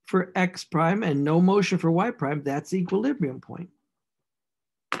for x prime and no motion for y prime, that's the equilibrium point.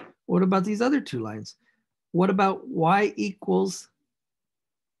 What about these other 2 lines? What about y equals?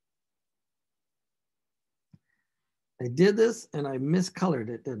 I did this and I miscolored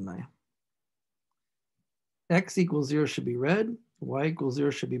it, didn't I? X equals 0 should be red, y equals 0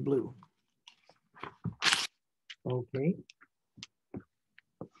 should be blue. Okay.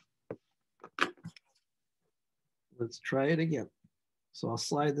 Let's try it again. So I'll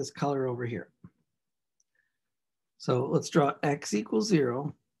slide this color over here. So let's draw x equals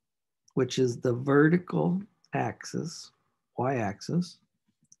 0, which is the vertical axis, y-axis.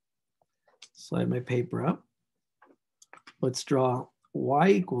 Slide my paper up. Let's draw y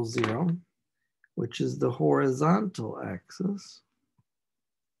equals 0, which is the horizontal axis.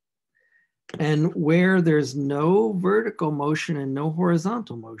 And where there's no vertical motion and no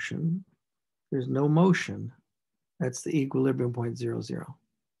horizontal motion, there's no motion. That's the equilibrium point 0, 0.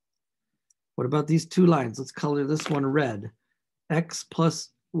 What about these 2 lines? Let's color this one red. X plus,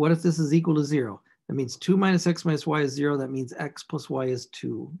 what if this is equal to 0? That means 2 minus x minus y is 0. That means x plus y is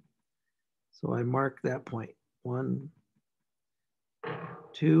 2. So I mark that point. 1,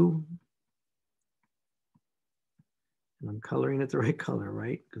 2. And I'm coloring it the right color,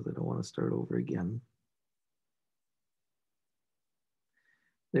 right? Because I don't want to start over again.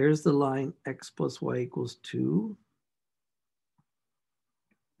 There's the line x plus y equals 2.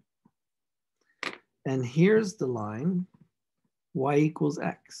 And here's the line y equals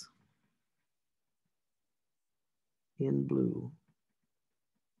x in blue.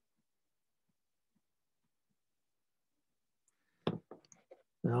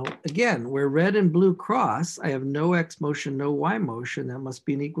 Now, again, where red and blue cross, I have no X motion, no Y motion. That must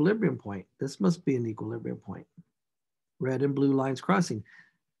be an equilibrium point. This must be an equilibrium point. Red and blue lines crossing.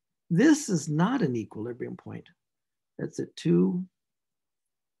 This is not an equilibrium point. That's at 2,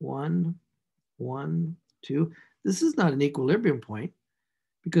 1, 1, 2. This is not an equilibrium point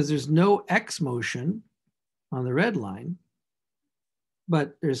because there's no X motion on the red line,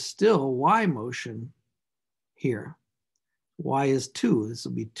 but there's still Y motion here. Y is 2. This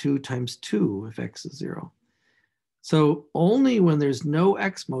will be 2 times 2 if X is 0. So only when there's no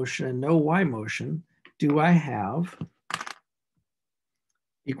X motion and no Y motion do I have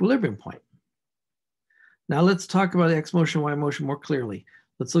equilibrium point. Now let's talk about X motion, Y motion more clearly.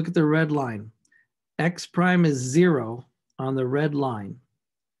 Let's look at the red line. X prime is 0 on the red line.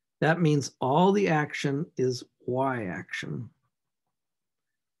 That means all the action is Y action.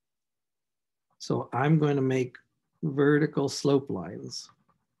 So I'm going to make vertical slope lines.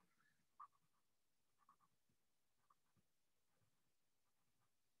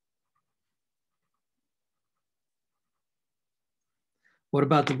 What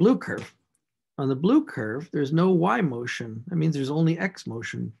about the blue curve? On the blue curve, there's no Y motion. That means there's only X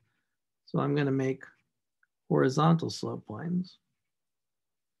motion. So I'm going to make horizontal slope lines.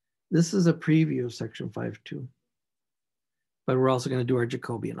 This is a preview of section 5.2, but we're also going to do our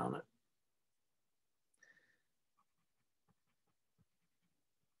Jacobian on it.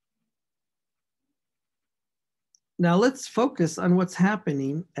 Now let's focus on what's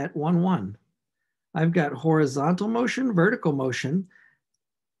happening at 1, 1. I've got horizontal motion, vertical motion.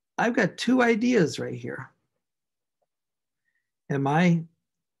 I've got two ideas right here. Am I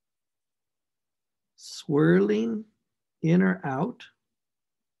swirling in or out,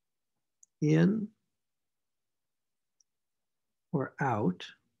 in or out,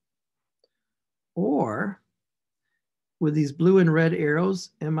 or with these blue and red arrows,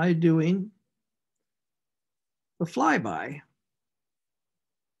 am I doing a flyby,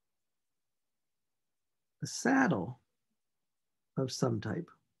 a saddle of some type?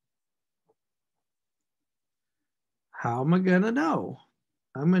 How am I going to know?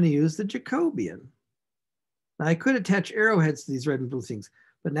 I'm going to use the Jacobian. Now, I could attach arrowheads to these red and blue things,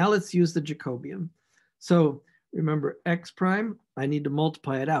 but now let's use the Jacobian. So remember, X prime, I need to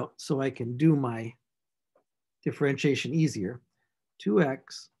multiply it out so I can do my differentiation easier.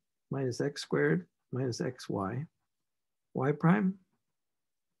 2x minus x squared minus xy. Y prime,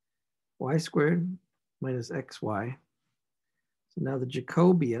 y squared minus xy. So now the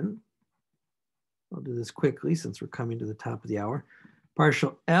Jacobian, I'll do this quickly since we're coming to the top of the hour.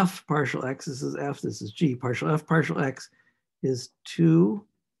 Partial f, partial x, this is f, this is g. Partial f, partial x is 2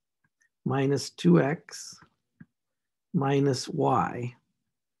 minus 2x minus y.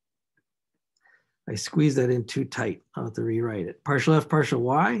 I squeeze that in too tight. I'll have to rewrite it. Partial f, partial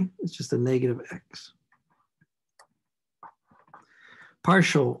y is just a negative x.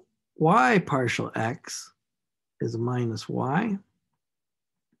 Partial y, partial x is a minus y.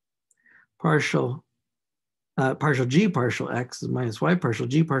 Partial g, partial x is minus y. Partial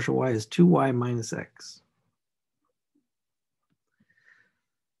g, partial y is 2y minus x.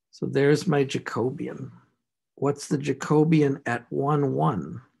 So there's my Jacobian. What's the Jacobian at 1,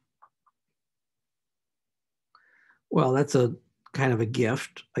 1? Well, that's a kind of a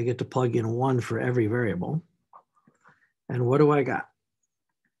gift. I get to plug in 1 for every variable. And what do I got?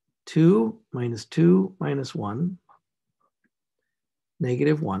 2 minus 2 minus 1,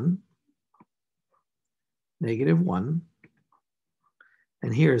 negative 1, negative 1.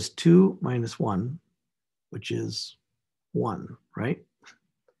 And here's 2 minus 1, which is 1, right?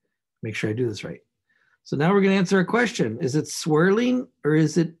 Make sure I do this right. So now we're going to answer a question. Is it swirling or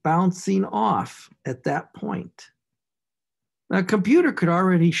is it bouncing off at that point? Now, a computer could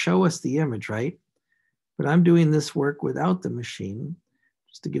already show us the image, right? But I'm doing this work without the machine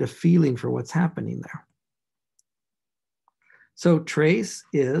just to get a feeling for what's happening there. So trace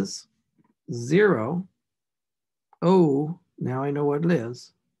is 0. Oh, now I know what it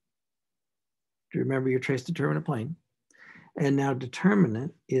is. Do you remember your trace determinant plane? And now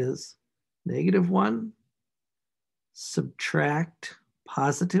determinant is negative 1, subtract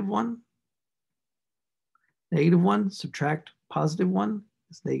positive 1. Negative 1, subtract positive 1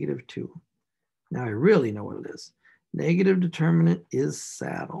 is negative 2. Now I really know what it is. Negative determinant is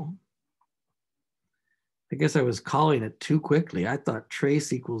saddle. I guess I was calling it too quickly. I thought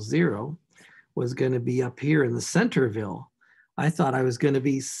trace equals 0 was going to be up here in the centerville. I thought I was going to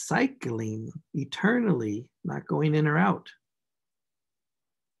be cycling eternally, not going in or out.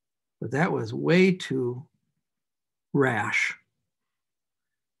 But that was way too rash.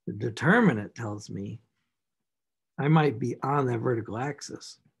 The determinant tells me I might be on that vertical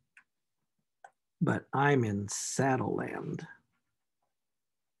axis, but I'm in saddle land.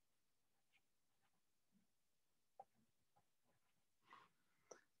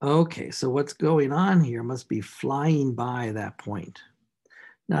 Okay, so what's going on here must be flying by that point.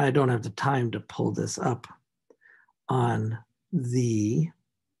 Now I don't have the time to pull this up on the,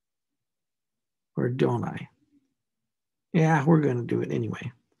 or don't I? Yeah, we're going to do it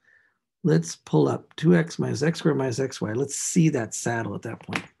anyway. Let's pull up 2x minus x squared minus xy. Let's see that saddle at that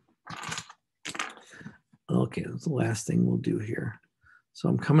point. Okay, that's the last thing we'll do here. So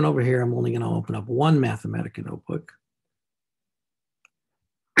I'm coming over here. I'm only going to open up one Mathematica notebook.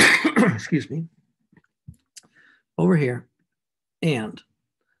 Excuse me. Over here. And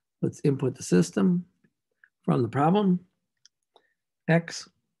let's input the system from the problem. X,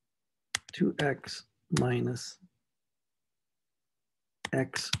 2x minus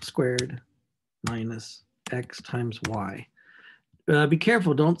x squared minus x times y. Be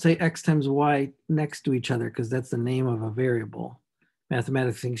careful, don't say x times y next to each other because that's the name of a variable.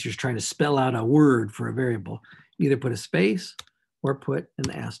 Mathematics thinks you're trying to spell out a word for a variable. Either put a space or put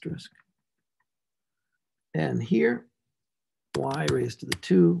an asterisk. And here, y raised to the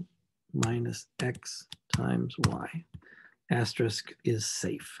 2 minus x times y. Asterisk is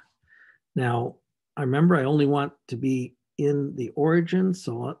safe. Now, I remember I only want to be in the origin,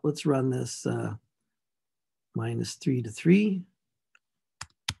 so let's run this minus 3 to 3.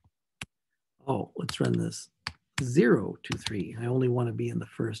 Oh, let's run this 0 to 3. I only want to be in the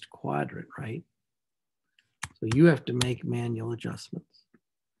first quadrant, right? So you have to make manual adjustments.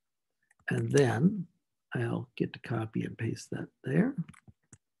 And then I'll get to copy and paste that there.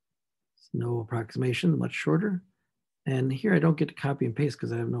 It's no approximation, much shorter. And here I don't get to copy and paste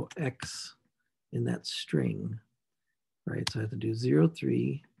because I have no x in that string, right? So I have to do 0,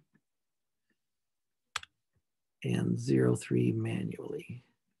 3 and 0, 3 manually.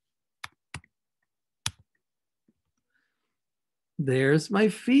 There's my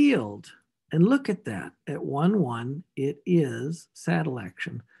field. And look at that. At 1, 1, it is saddle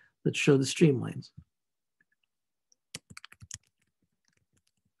action. Let's show the streamlines,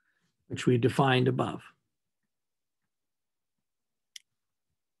 which we defined above.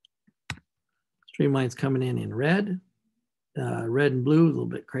 Streamlines coming in red. Red and blue, a little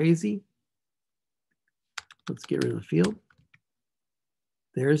bit crazy. Let's get rid of the field.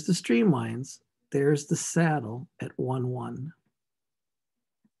 There's the streamlines. There's the saddle at 1, 1.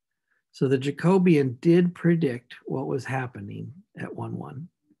 So the Jacobian did predict what was happening at 1, 1.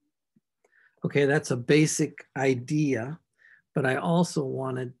 Okay, that's a basic idea, but I also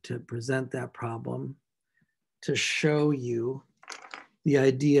wanted to present that problem to show you the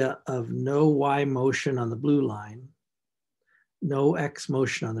idea of no y motion on the blue line, no x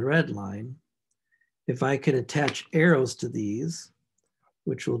motion on the red line. If I could attach arrows to these,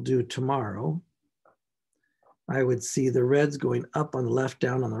 which we'll do tomorrow, I would see the reds going up on the left,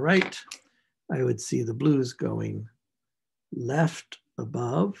 down on the right. I would see the blues going left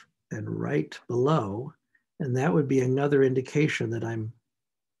above and right below. And that would be another indication that I'm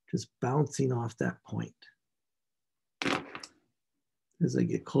just bouncing off that point. As I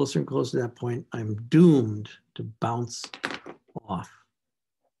get closer and closer to that point, I'm doomed to bounce off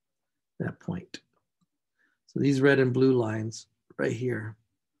that point. So these red and blue lines right here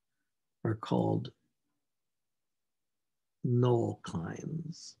are called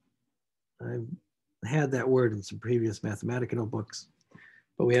nullines. I've had that word in some previous Mathematica notebooks,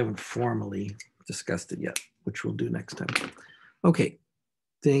 but we haven't formally discussed it yet, which we'll do next time. Okay,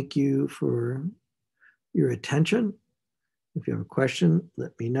 thank you for your attention. If you have a question,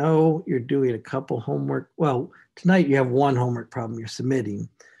 let me know. You're doing a couple homework. Well, tonight you have one homework problem you're submitting,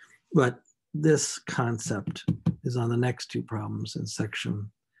 but this concept is on the next two problems in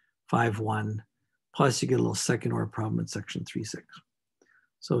section 5.1. Plus you get a little second order problem in section 3.6.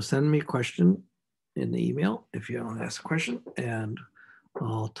 So send me a question in the email if you want to ask a question, and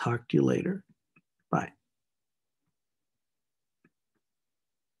I'll talk to you later. Bye.